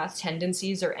psychopath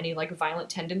tendencies or any like violent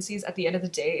tendencies, at the end of the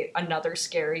day, another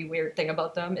scary weird thing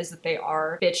about them is that they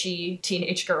are bitchy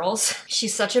teenage girls.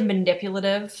 She's such a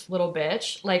manipulative little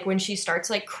bitch. Like when she starts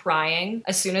like crying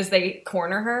as soon as they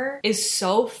corner her is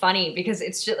so funny, because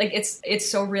it's just like it's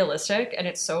so realistic and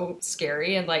it's so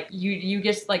scary, and like you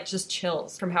get like just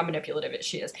chills from how manipulative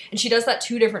she is. And she does that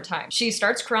 2 different times. She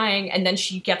starts crying and then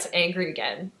she gets angry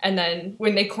again. And then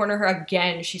when they corner her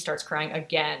again, she starts crying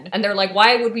again. And they're like,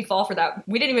 why would we fall for that?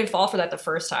 We didn't even fall for that the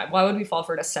first time. Why would we fall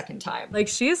for it a second time? Like,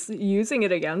 she's using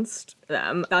it against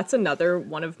them. That's another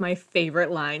one of my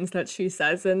favorite lines that she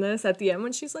says in this at the end,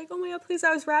 when she's like, oh my god, please,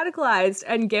 I was radicalized.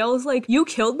 And Gail's like, you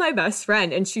killed my best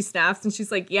friend. And she snaps and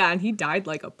she's like, yeah, and he died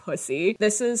like a pussy.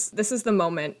 This is the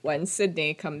moment when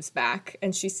Sydney comes back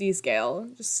and she sees Gail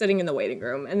just sitting in the waiting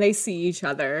room, and they see each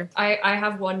other. I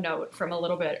have one note from a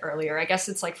little bit earlier. I guess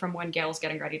it's like from when Gail's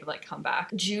getting ready to like come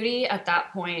back. Judy at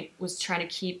that point was trying to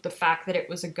keep the fact that it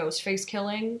was a ghost face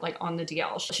killing like on the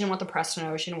DL. She didn't want the press to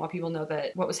know. She didn't want people to know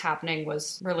that what was happening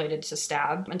was related to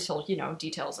Stab until, you know,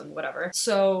 details and whatever.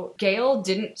 So Gail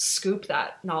didn't scoop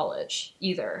that knowledge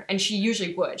either. And she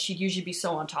usually would. She'd usually be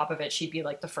so on top of it. She'd be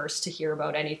like the first to hear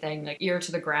about anything, like ear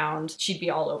to the ground. She'd be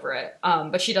all over it.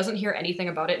 But she doesn't hear anything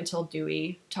about it until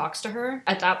Dewey talks to her.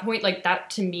 At that point, like that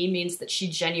to me means that she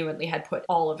genuinely had put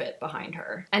all of it behind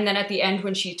her. And then at the end,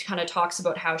 when she kind of talks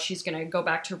about how she's going to go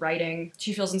back to writing,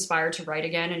 she feels inspired to write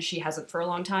again, and she hasn't for a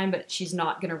long time, but she's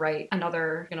not going to write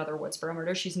another Woodsboro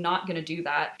murder. She's not going to do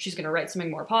that. She's going to write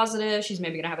something more positive. She's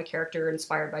maybe going to have a character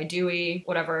inspired by Dewey,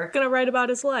 whatever. Gonna write about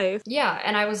his life. Yeah,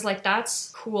 and I was like, that's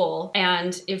cool.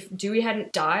 And if Dewey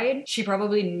hadn't died, she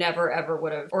probably never ever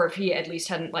would have, or if he at least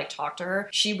hadn't like talked to her,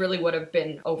 she really would have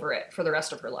been over it for the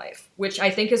rest of her life, which I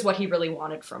think is what he really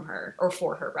wanted from her, or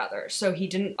for her rather. So he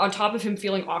didn't, on top of him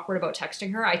feeling awkward about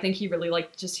texting her, I think he really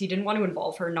like just, he didn't want to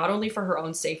involve her, not only for her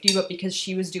own safety, but because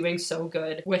she was doing so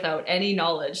good without any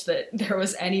knowledge that there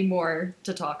was any more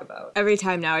to talk about. Every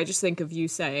time now I just think of you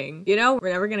saying, you know,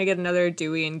 we're never gonna get another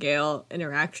Dewey and Gail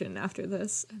interaction after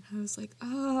this. And I was like,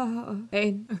 oh,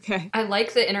 hey, okay. I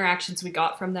like the interactions we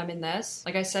got from them in this.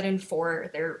 Like I said in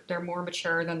 4, they're more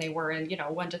mature than they were in, you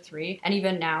know, 1 to 3. And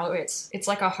even now it's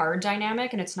like a hard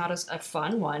dynamic, and it's not a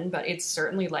fun one, but it's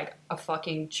certainly like a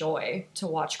fucking joy to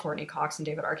watch Courtney Cox and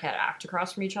David Arquette act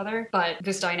across from each other. But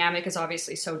this dynamic is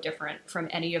obviously so different from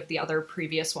any of the other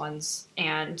previous ones,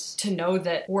 and to know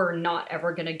that we're not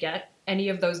ever gonna get any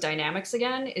of those dynamics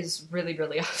again is really,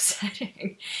 really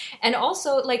upsetting. And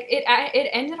also, like, it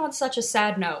ended on such a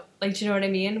sad note. Like, do you know what I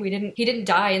mean? He didn't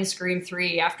die in Scream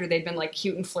 3 after they'd been, like,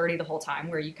 cute and flirty the whole time,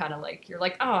 where you kind of, like, you're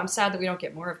like, oh, I'm sad that we don't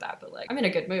get more of that, but, like, I'm in a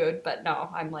good mood, but no,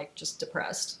 I'm, like, just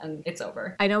depressed, and it's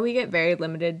over. I know we get very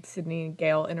limited Sydney and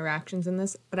Gail interactions in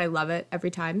this, but I love it every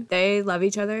time. They love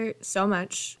each other so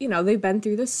much. You know, they've been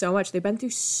through this so much. They've been through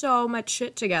so much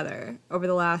shit together over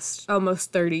the last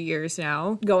almost 30 years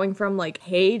now, going from like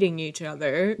hating each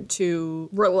other to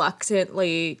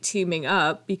reluctantly teaming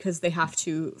up because they have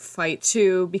to fight,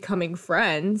 to becoming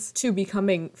friends, to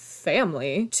becoming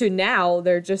family, to now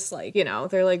they're just like, you know,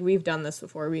 they're like, we've done this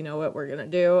before, we know what we're gonna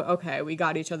do, okay, we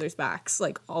got each other's backs,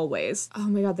 like always. Oh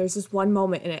my god, there's this one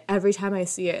moment in it, every time I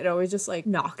see it, it always just like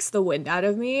knocks the wind out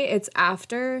of me. It's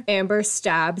after Amber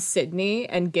stabs Sydney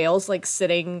and Gail's like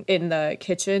sitting in the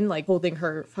kitchen like holding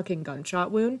her fucking gunshot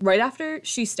wound. Right after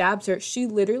she stabs her, she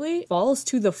literally falls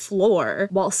to the floor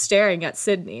while staring at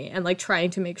Sydney and like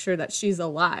trying to make sure that she's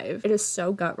alive. It is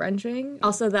so gut-wrenching.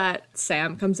 Also that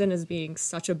Sam comes in as being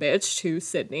such a bitch to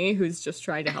Sydney, who's just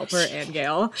trying to help her and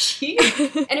Gail.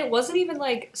 And it wasn't even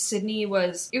like Sydney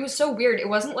was, it was so weird. It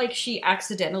wasn't like she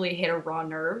accidentally hit a raw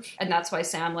nerve and that's why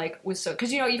Sam like was so,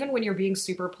 because you know, even when you're being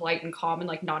super polite and calm and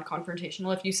like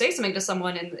non-confrontational, if you say something to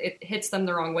someone and it hits them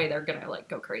the wrong way, they're gonna like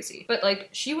go crazy. But like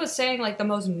she was saying like the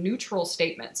most neutral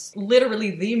statements,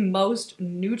 literally the most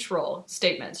neutral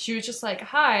statements. She was just like,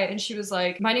 hi, and she was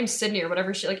like, my name's Sydney or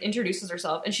whatever. She like introduces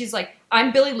herself and she's like,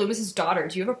 I'm Billy Loomis's daughter.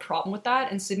 Do you have a problem with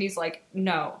that? And Sydney's like,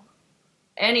 no.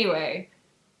 Anyway.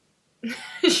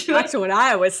 That's what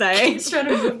I was saying. She's trying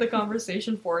to move the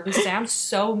conversation forward and Sam's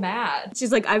so mad.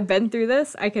 She's like, I've been through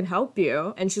this, I can help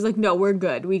you. And she's like, no, we're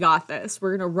good, we got this,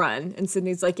 we're gonna run. And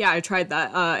Sydney's like, yeah, I tried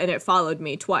that and it followed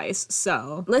me twice,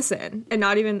 so listen. And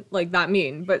not even like that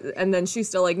mean, but and then she's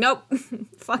still like, nope,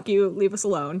 fuck you, leave us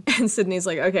alone. And Sydney's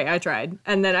like, okay, I tried.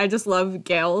 And then I just love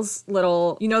Gail's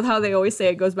little, you know how they always say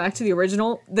it goes back to the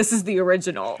original? This is the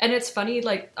original. And it's funny,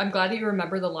 like, I'm glad that you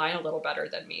remember the line a little better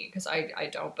than me, because I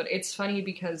don't, but it's funny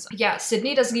because, yeah,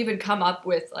 Sydney doesn't even come up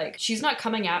with, like, she's not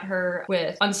coming at her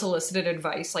with unsolicited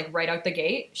advice, like, right out the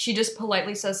gate. She just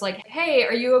politely says, like, hey,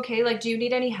 are you okay? Like, do you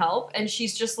need any help? And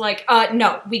she's just like,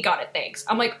 no, we got it, thanks.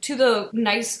 I'm like, to the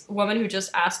nice woman who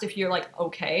just asked if you're, like,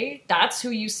 okay, that's who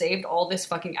you saved all this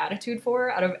fucking attitude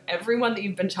for? Out of everyone that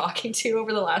you've been talking to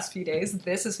over the last few days,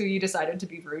 this is who you decided to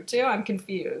be rude to? I'm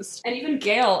confused. And even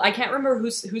Gail, I can't remember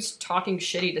who's talking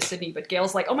shitty to Sydney, but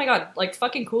Gail's like, oh my god, like,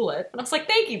 fucking cool it. And I was like,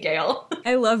 thank you, Gail.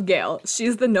 I love Gail.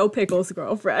 She's the no pickles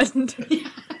girlfriend. Yeah.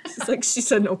 She's like, she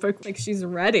said no pickles. Like, she's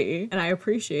ready. And I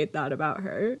appreciate that about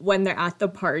her. When they're at the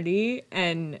party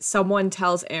and someone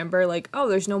tells Amber, like, oh,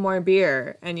 there's no more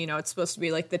beer. And, you know, it's supposed to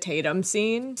be like the Tatum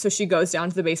scene. So she goes down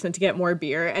to the basement to get more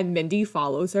beer and Mindy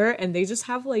follows her. And they just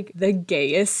have like the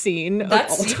gayest scene that of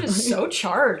all scene time. Is so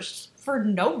charged. for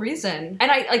no reason.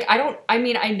 And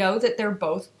I know that they're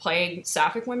both playing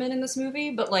sapphic women in this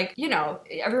movie, but like, you know,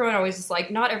 everyone always is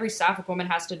like, not every sapphic woman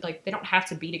has to, like, they don't have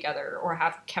to be together or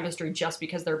have chemistry just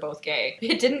because they're both gay.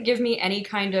 It didn't give me any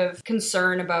kind of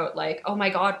concern about like, oh my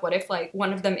god, what if like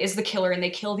one of them is the killer and they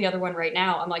kill the other one right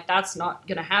now? I'm like, that's not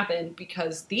gonna happen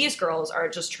because these girls are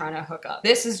just trying to hook up.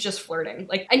 This is just flirting.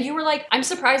 Like, and you were like, I'm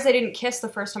surprised they didn't kiss the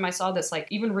first time I saw this. Like,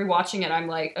 even rewatching it, I'm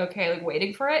like, okay, like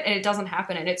waiting for it, and it doesn't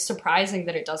happen. And it's surprising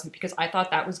that it doesn't, because I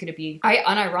thought that was gonna be, I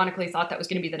unironically thought that was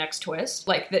gonna be the next twist.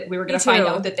 Like, that we were gonna find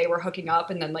out that they were hooking up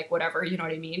and then like whatever, you know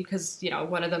what I mean? Because, you know,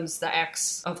 one of them's the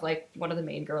ex of like one of the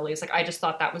main girlies. Like, I just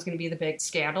thought that was gonna be the big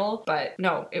scandal, but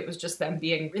no, it was just them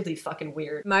being really fucking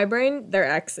weird. My brain, they're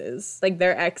exes. Like,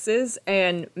 they're exes,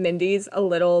 and Mindy's a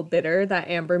little bitter that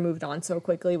Amber moved on so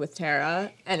quickly with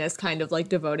Tara and is kind of like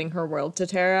devoting her world to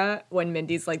Tara when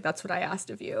Mindy's like, that's what I asked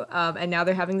of you. And now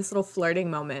they're having this little flirting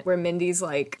moment where Mindy's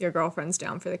like, your girlfriend's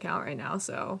down for the count right now,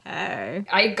 so hey.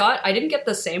 I didn't get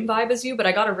the same vibe as you, but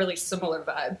I got a really similar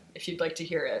vibe, if you'd like to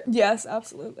hear it. Yes,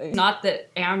 absolutely. Not that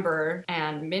Amber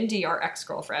and Mindy are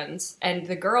ex-girlfriends, and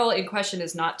the girl in question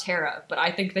is not Tara, but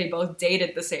I think they both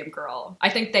dated the same girl. I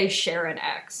think they share an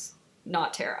ex.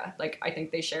 Not Tara. Like, I think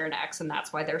they share an ex, and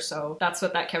that's why that's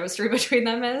what that chemistry between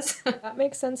them is. That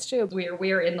makes sense too.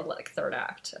 We're in the like third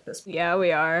act at this point. Yeah,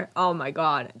 we are. Oh my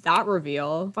god, that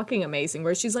reveal, fucking amazing,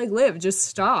 where she's like, Liv, just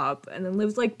stop, and then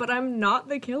Liv's like, but I'm not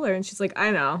the killer, and she's like, I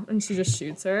know, and she just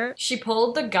shoots her. She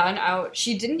pulled the gun out.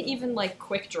 She didn't even like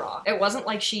quick draw. It wasn't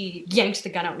like she yanked the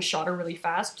gun out and shot her really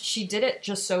fast. She did it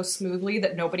just so smoothly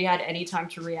that nobody had any time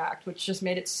to react, which just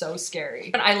made it so scary.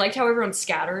 And I liked how everyone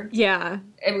scattered. Yeah.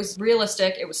 It was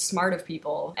realistic, it was smart of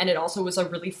people, and it also was a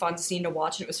really fun scene to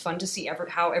watch, and it was fun to see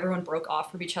how everyone broke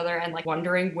off from each other and like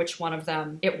wondering which one of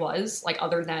them it was, like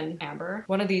other than Amber.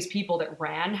 One of these people that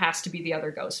ran has to be the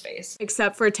other Ghostface.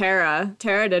 Except for Tara.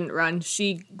 Tara didn't run.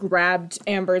 She grabbed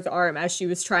Amber's arm as she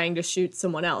was trying to shoot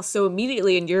someone else. So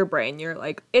immediately in your brain, you're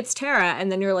like, it's Tara,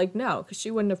 and then you're like, no, because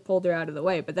she wouldn't have pulled her out of the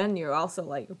way. But then you're also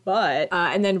like, but,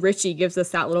 and then Richie gives us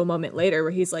that little moment later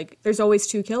where he's like, there's always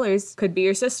two killers, could be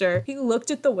your sister. He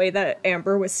looked at the way that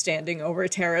Amber was standing over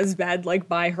Tara's bed, like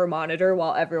by her monitor,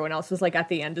 while everyone else was like at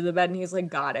the end of the bed, and he's like,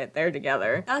 got it, they're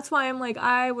together. That's why I'm like,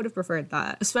 I would have preferred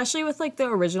that, especially with like the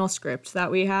original script that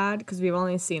we had, because we've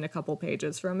only seen a couple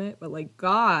pages from it. But like,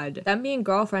 god, them being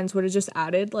girlfriends would have just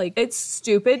added, like, it's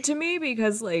stupid to me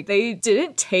because like they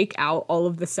didn't take out all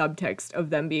of the subtext of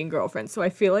them being girlfriends, so I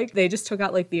feel like they just took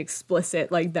out like the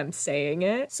explicit, like them saying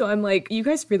it. So I'm like, you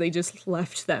guys really just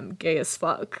left them gay as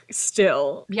fuck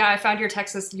still. Yeah, I found your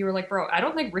text. You were like, bro, I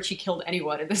don't think Richie killed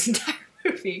anyone in this entire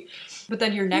movie. But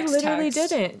then your next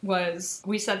text was,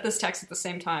 we sent this text at the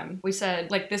same time. We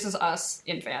said, like, this is us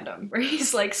in fandom, where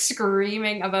he's like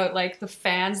screaming about like the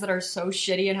fans that are so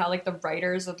shitty and how like the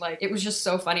writers of like, it was just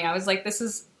so funny. I was like, this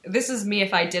is me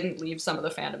if I didn't leave some of the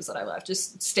fandoms that I left,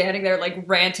 just standing there like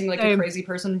ranting like a crazy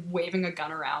person, waving a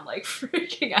gun around, like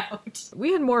freaking out.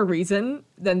 We had more reason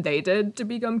than they did to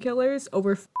become killers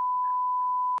over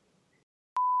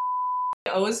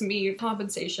owes me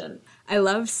compensation. I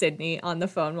love Sydney on the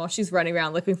phone while she's running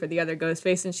around looking for the other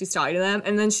Ghostface, and she's talking to them,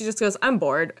 and then she just goes, I'm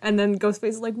bored, and then Ghostface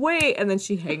is like, wait, and then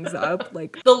she hangs up.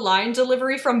 Like, the line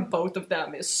delivery from both of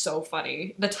them is so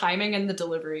funny. The timing and the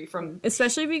delivery from,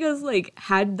 especially because like,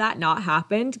 had that not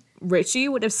happened, Richie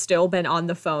would have still been on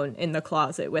the phone in the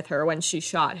closet with her when she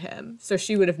shot him. So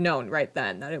she would have known right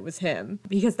then that it was him.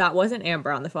 Because that wasn't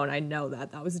Amber on the phone. I know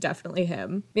that. That was definitely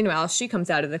him. Meanwhile, she comes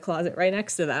out of the closet right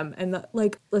next to them. And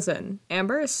like, listen,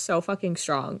 Amber is so fucking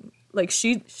strong. Like,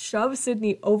 she shoves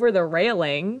Sydney over the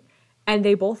railing and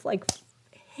they both like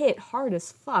hit hard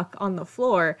as fuck on the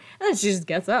floor, and then she just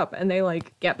gets up and they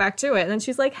like get back to it, and then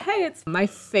she's like, hey, it's my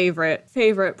favorite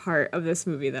part of this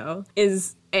movie though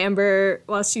is Amber,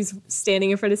 while she's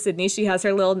standing in front of Sydney, she has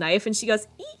her little knife and she goes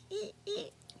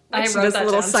like, she does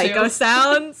little psycho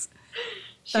sounds.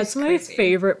 That's my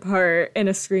favorite part in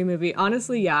a Scream movie,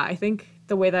 honestly. Yeah, I think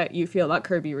the way that you feel about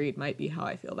Kirby Reed might be how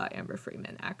I feel about Amber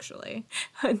Freeman, actually.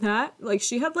 And that, like,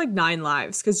 she had, like, 9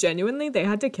 lives, because genuinely, they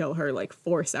had to kill her, like,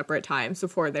 4 separate times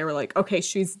before they were like, okay,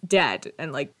 she's dead,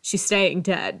 and, like, she's staying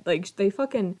dead. Like, they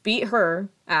fucking beat her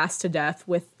ass to death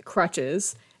with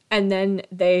crutches, and then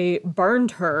they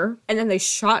burned her, and then they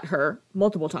shot her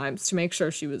multiple times to make sure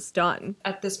she was done.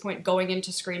 At this point, going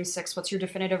into Scream 6, what's your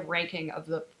definitive ranking of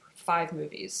the 5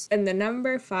 movies? In the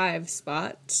number 5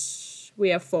 spot, we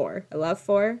have 4. I love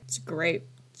 4. It's great.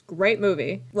 It's Great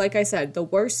movie. Like I said, the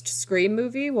worst Scream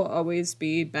movie will always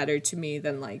be better to me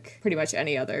than like pretty much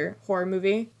any other horror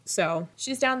movie. So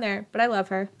she's down there, but I love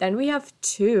her. Then we have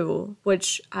 2,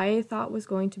 which I thought was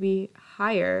going to be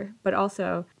higher, but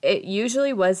also it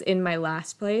usually was in my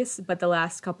last place, but the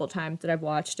last couple times that I've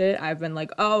watched it, I've been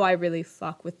like, oh, I really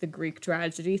fuck with the Greek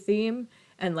tragedy theme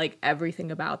and like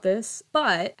everything about this,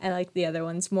 but I like the other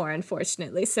ones more,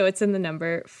 unfortunately. So it's in the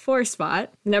number 4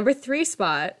 spot. Number 3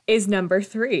 spot is number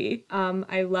 3.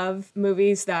 I love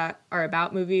movies that are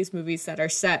about movies that are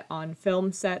set on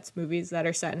film sets, movies that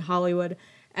are set in Hollywood,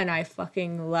 and I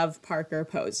fucking love Parker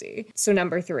Posey. So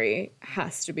number 3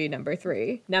 has to be number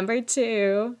 3. Number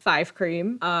 2, Five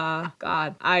Cream.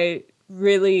 God, I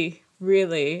really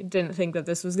didn't think that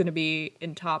this was going to be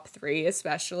in top 3,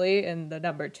 especially in the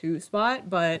number 2 spot,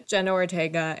 but Jenna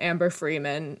Ortega, Amber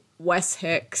Freeman, Wes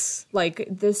Hicks, like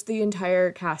the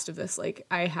entire cast of this, like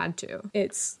I had to.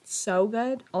 It's so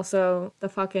good. Also, the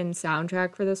fucking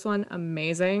soundtrack for this one,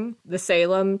 amazing. The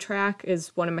Salem track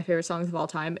is one of my favorite songs of all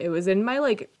time. It was in my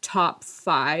like top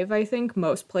 5, I think,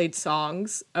 most played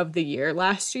songs of the year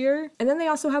last year. And then they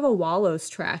also have a Wallows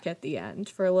track at the end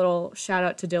for a little shout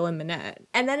out to Dylan Minnette.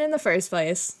 And then in the first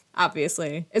place,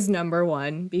 obviously, is number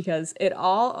 1 because it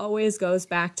all always goes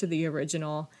back to the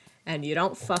original. And you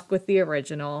don't fuck with the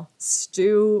original.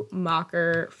 Stu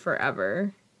Macher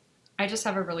forever. I just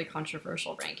have a really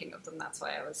controversial ranking of them. That's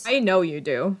why I know you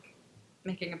do.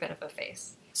 Making a bit of a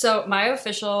face. So my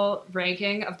official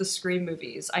ranking of the Scream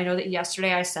movies. I know that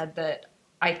yesterday I said that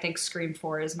I think Scream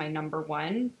 4 is my number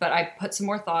 1, but I put some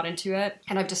more thought into it,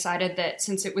 and I've decided that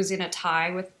since it was in a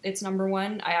tie with its number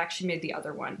 1, I actually made the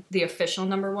other one the official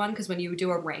number 1, because when you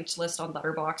do a ranked list on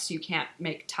Letterboxd, you can't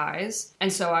make ties.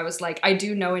 And so I was like, I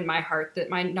do know in my heart that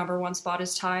my number 1 spot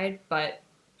is tied, but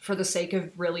for the sake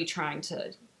of really trying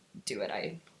to do it,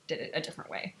 I did it a different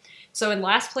way. So in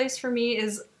last place for me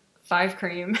is Five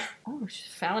Cream. Oh,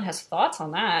 Fallon has thoughts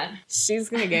on that. She's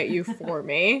gonna get you for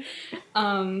me.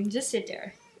 Just sit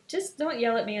there. Just don't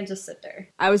yell at me and just sit there.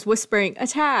 I was whispering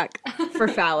attack for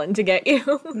Fallon to get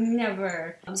you.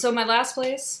 Never. So my last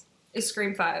place is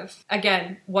Scream 5.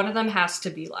 Again, one of them has to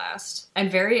be last. And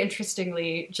very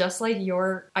interestingly, just like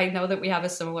I know that we have a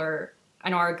similar,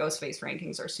 I know our Ghostface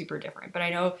rankings are super different, but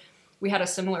I know we had a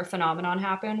similar phenomenon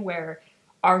happen where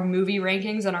our movie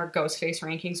rankings and our Ghostface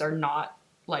rankings are not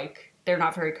like, they're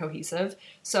not very cohesive.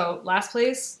 So last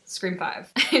place, Scream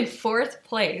 5. In 4th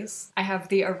place, I have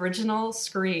the original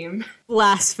Scream.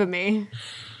 Blasphemy.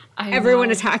 Everyone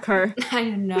attack her. I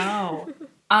know.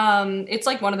 It's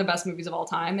like one of the best movies of all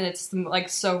time, and it's like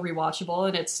so rewatchable,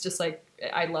 and it's just like,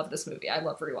 I love this movie. I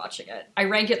love rewatching it. I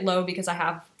rank it low because I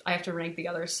have to rank the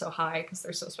others so high because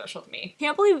they're so special to me.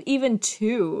 Can't believe even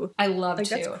 2. I love like,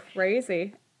 2. That's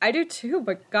crazy. I do too,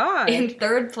 but God. In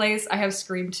 3rd place, I have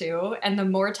Scream 2, and the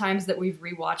more times that we've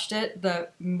rewatched it, the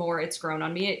more it's grown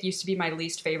on me. It used to be my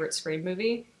least favorite Scream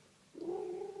movie.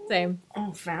 Same.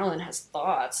 Oh, Fallon has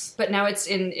thoughts. But now it's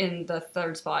in the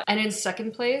 3rd spot. And in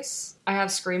 2nd place, I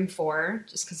have Scream 4,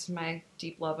 just because of my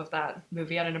deep love of that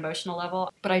movie on an emotional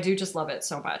level. But I do just love it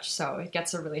so much, so it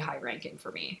gets a really high ranking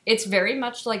for me. It's very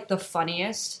much like the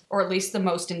funniest, or at least the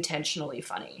most intentionally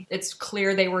funny. It's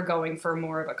clear they were going for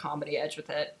more of a comedy edge with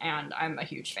it, and I'm a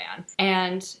huge fan.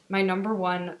 And my number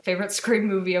 1 favorite Scream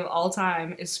movie of all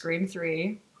time is Scream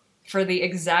 3, for the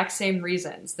exact same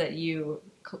reasons that you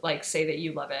like say that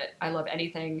you love it. I love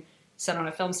anything set on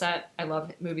a film set. I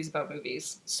love movies about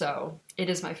movies. So it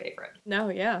is my favorite. No,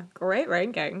 yeah. Great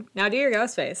ranking. Now do your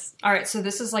Ghostface. All right, so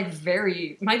this is like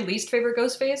my least favorite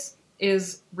Ghostface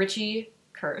is Richie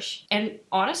Kirsch. And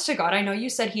honest to God, I know you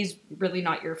said he's really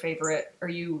not your favorite, or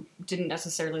you didn't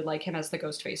necessarily like him as the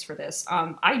Ghostface for this.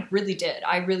 I really did.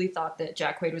 I really thought that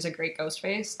Jack Quaid was a great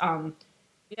Ghostface.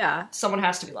 Yeah. Someone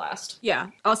has to be last. Yeah.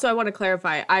 Also, I want to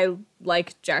clarify, I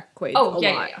like Jack Quaid a lot.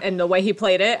 Yeah. And the way he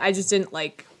played it, I just didn't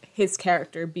like his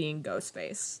character being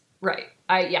Ghostface. Right.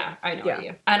 I know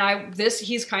you. And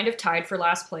he's kind of tied for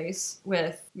last place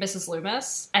with Mrs.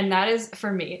 Loomis. And that is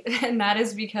for me. And that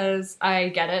is because I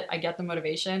get it. I get the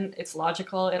motivation. It's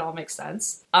logical. It all makes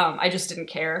sense. I just didn't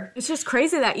care. It's just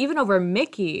crazy that even over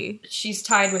Mickey. She's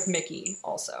tied with Mickey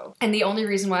also. And the only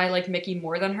reason why I like Mickey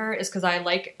more than her is because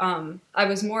I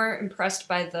was more impressed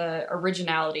by the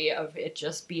originality of it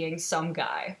just being some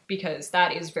guy, because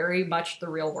that is very much the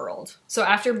real world. So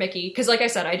after Mickey, because like I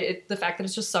said, the fact that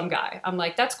it's just some guy, I'm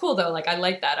like, that's cool though. Like, I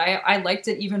like that. I liked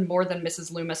it even more than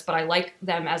Mrs. Loomis, but I like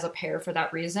them as a pair for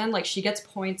that reason. Like, she gets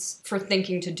points for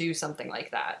thinking to do something like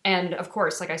that. And of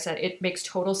course, like I said, it makes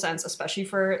total sense, especially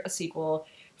for a sequel,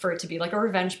 for it to be like a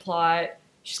revenge plot,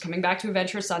 She's coming back to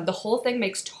avenge her son. The whole thing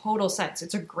makes total sense.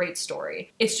 It's a great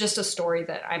story. It's just a story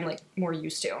that I'm like more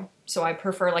used to. So I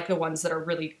prefer like the ones that are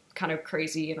really kind of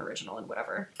crazy and original and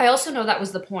whatever. I also know that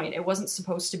was the point. It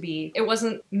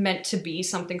wasn't meant to be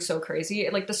something so crazy.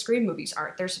 Like the Scream movies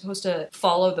aren't. They're supposed to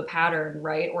follow the pattern,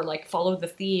 right? Or like follow the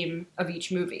theme of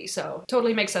each movie. So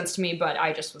totally makes sense to me, but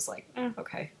I just was like,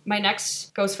 okay. My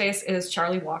next Ghostface is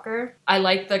Charlie Walker. I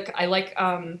like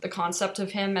the concept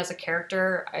of him as a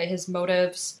character. His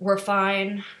motives were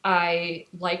fine. I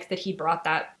like that he brought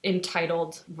that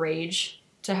entitled rage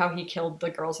to how he killed the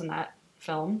girls in that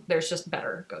film. There's just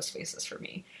better ghost faces for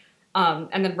me.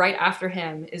 And then right after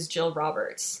him is Jill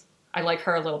Roberts. I like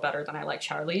her a little better than I like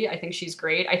Charlie. I think she's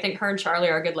great. I think her and Charlie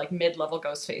are good like mid-level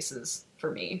ghost faces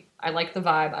for me. I like the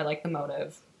vibe. I like the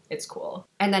motive. It's cool.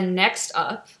 And then next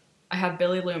up, I have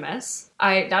Billy Loomis.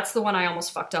 That's the one I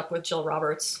almost fucked up with Jill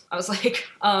Roberts. I was like,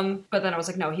 but then I was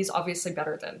like, no, he's obviously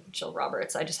better than Jill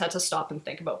Roberts. I just had to stop and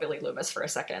think about Billy Loomis for a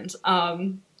second.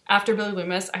 After Billy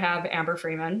Loomis, I have Amber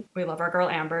Freeman. We love our girl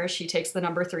Amber. She takes the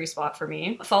number 3 spot for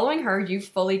me. Following her, you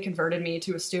fully converted me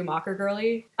to a Stu Macher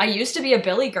girly. I used to be a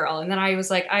Billy girl, and then I was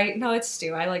like, no, it's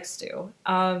Stu. I like Stu.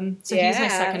 So he's my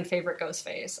second favorite ghost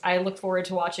face. I look forward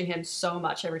to watching him so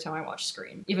much every time I watch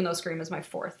Scream, even though Scream is my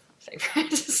 4th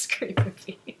favorite Scream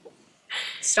movie.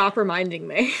 Stop reminding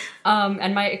me.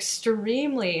 And my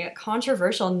extremely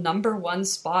controversial number 1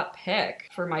 spot pick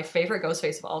for my favorite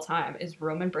Ghostface of all time is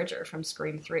Roman Bridger from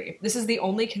Scream 3. This is the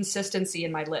only consistency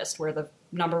in my list where the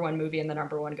number 1 movie and the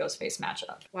number 1 Ghostface match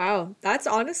up. Wow, that's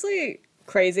honestly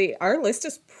crazy. Our list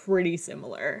is pretty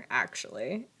similar,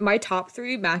 actually. My top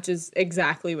 3 matches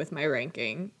exactly with my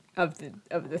ranking of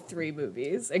the 3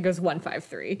 movies. It goes 1, 5,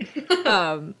 3.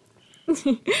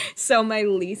 So my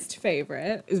least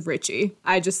favorite is Richie.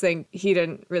 I just think he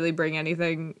didn't really bring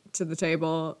anything to the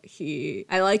table.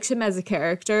 I liked him as a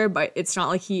character, but it's not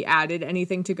like he added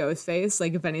anything to Ghostface.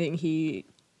 Like, if anything, he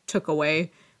took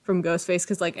away from Ghostface,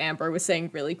 because like Amber was saying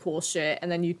really cool shit,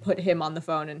 and then you put him on the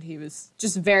phone and he was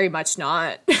just very much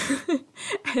not.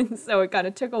 And so it kind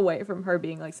of took away from her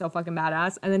being like so fucking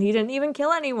badass, and then he didn't even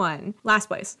kill anyone. Last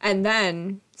place. And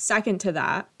then second to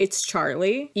that, it's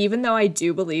Charlie. Even though I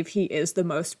do believe he is the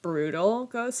most brutal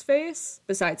Ghostface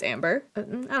besides Amber, I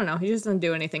don't know, he just doesn't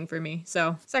do anything for me.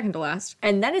 So second to last.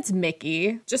 And then it's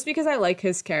Mickey, just because I like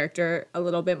his character a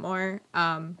little bit more.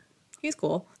 He's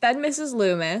cool. Then Mrs.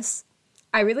 Loomis.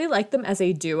 I really like them as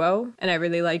a duo, and I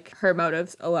really like her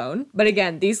motives alone. But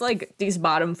again, these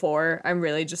bottom 4, I'm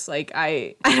really just like,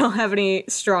 I don't have any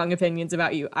strong opinions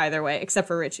about you either way, except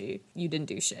for Richie. You didn't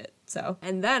do shit. So,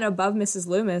 and then above Mrs.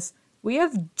 Loomis, we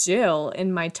have Jill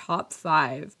in my top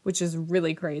 5, which is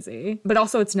really crazy. But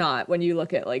also it's not when you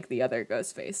look at like the other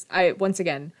Ghostface.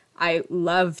 I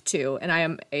love to, and I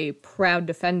am a proud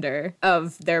defender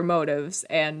of their motives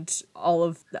and all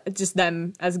of just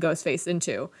them as Ghostface in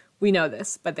 2. We know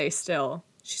this, but she's still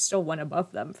one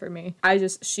above them for me.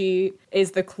 She is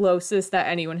the closest that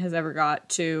anyone has ever got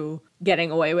to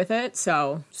getting away with it,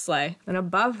 so slay. And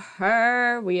above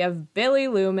her, we have Billy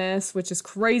Loomis, which is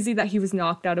crazy that he was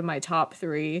knocked out of my top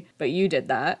 3, but you did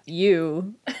that.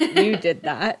 You did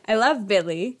that. I love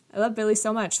Billy. I love Billy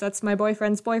so much. That's my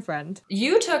boyfriend's boyfriend.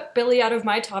 You took Billy out of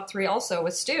my top 3 also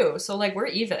with Stu, so like we're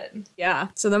even. Yeah.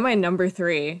 So then my number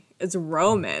 3 is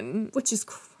Roman, which is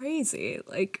crazy.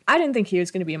 Like, I didn't think he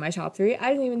was going to be in my top 3.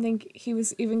 I didn't even think he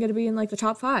was even going to be in like the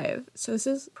top 5. So this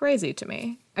is crazy to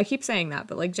me. I keep saying that,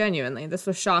 but like genuinely, this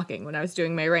was shocking when I was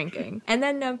doing my ranking. And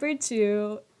then number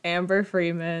 2, Amber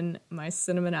Freeman, my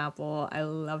cinnamon apple. I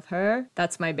love her.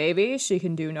 That's my baby. She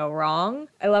can do no wrong.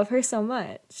 I love her so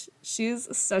much.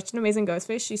 She's such an amazing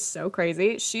Ghostface. She's so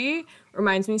crazy. She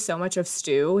reminds me so much of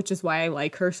Stu, which is why I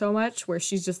like her so much, where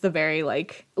she's just the very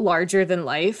like larger than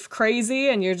life crazy,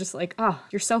 and you're just like, oh,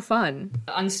 you're so fun.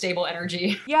 Unstable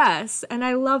energy. Yes, and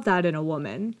I love that in a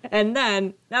woman. And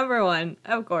then number 1,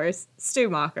 of course, Stu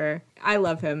Macher. I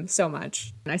love him so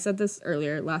much. And I said this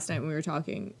earlier last night when we were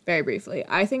talking very briefly.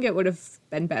 I think it would have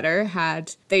been better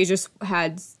had they just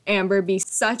had Amber be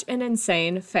such an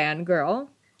insane fangirl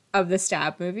of the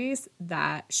Stab movies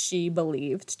that she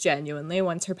believed genuinely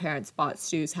once her parents bought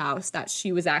Stu's house that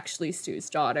she was actually Stu's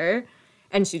daughter.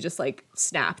 And she just like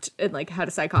snapped and like had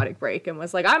a psychotic break and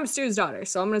was like, I'm Stu's daughter,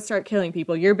 so I'm gonna start killing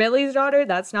people. You're Billy's daughter?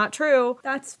 That's not true.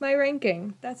 That's my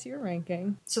ranking. That's your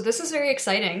ranking. So this is very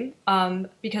exciting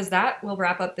because that will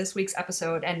wrap up this week's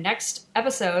episode. And next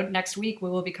week, we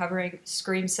will be covering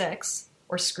Scream 6.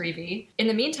 or Screevy. In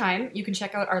the meantime, you can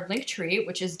check out our link tree,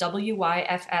 which is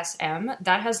WYFSM.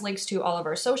 That has links to all of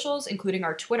our socials, including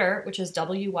our Twitter, which is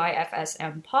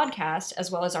WYFSM Podcast,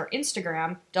 as well as our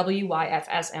Instagram,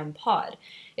 WYFSM Pod.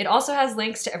 It also has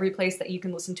links to every place that you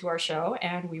can listen to our show,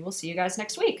 and we will see you guys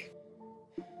next week.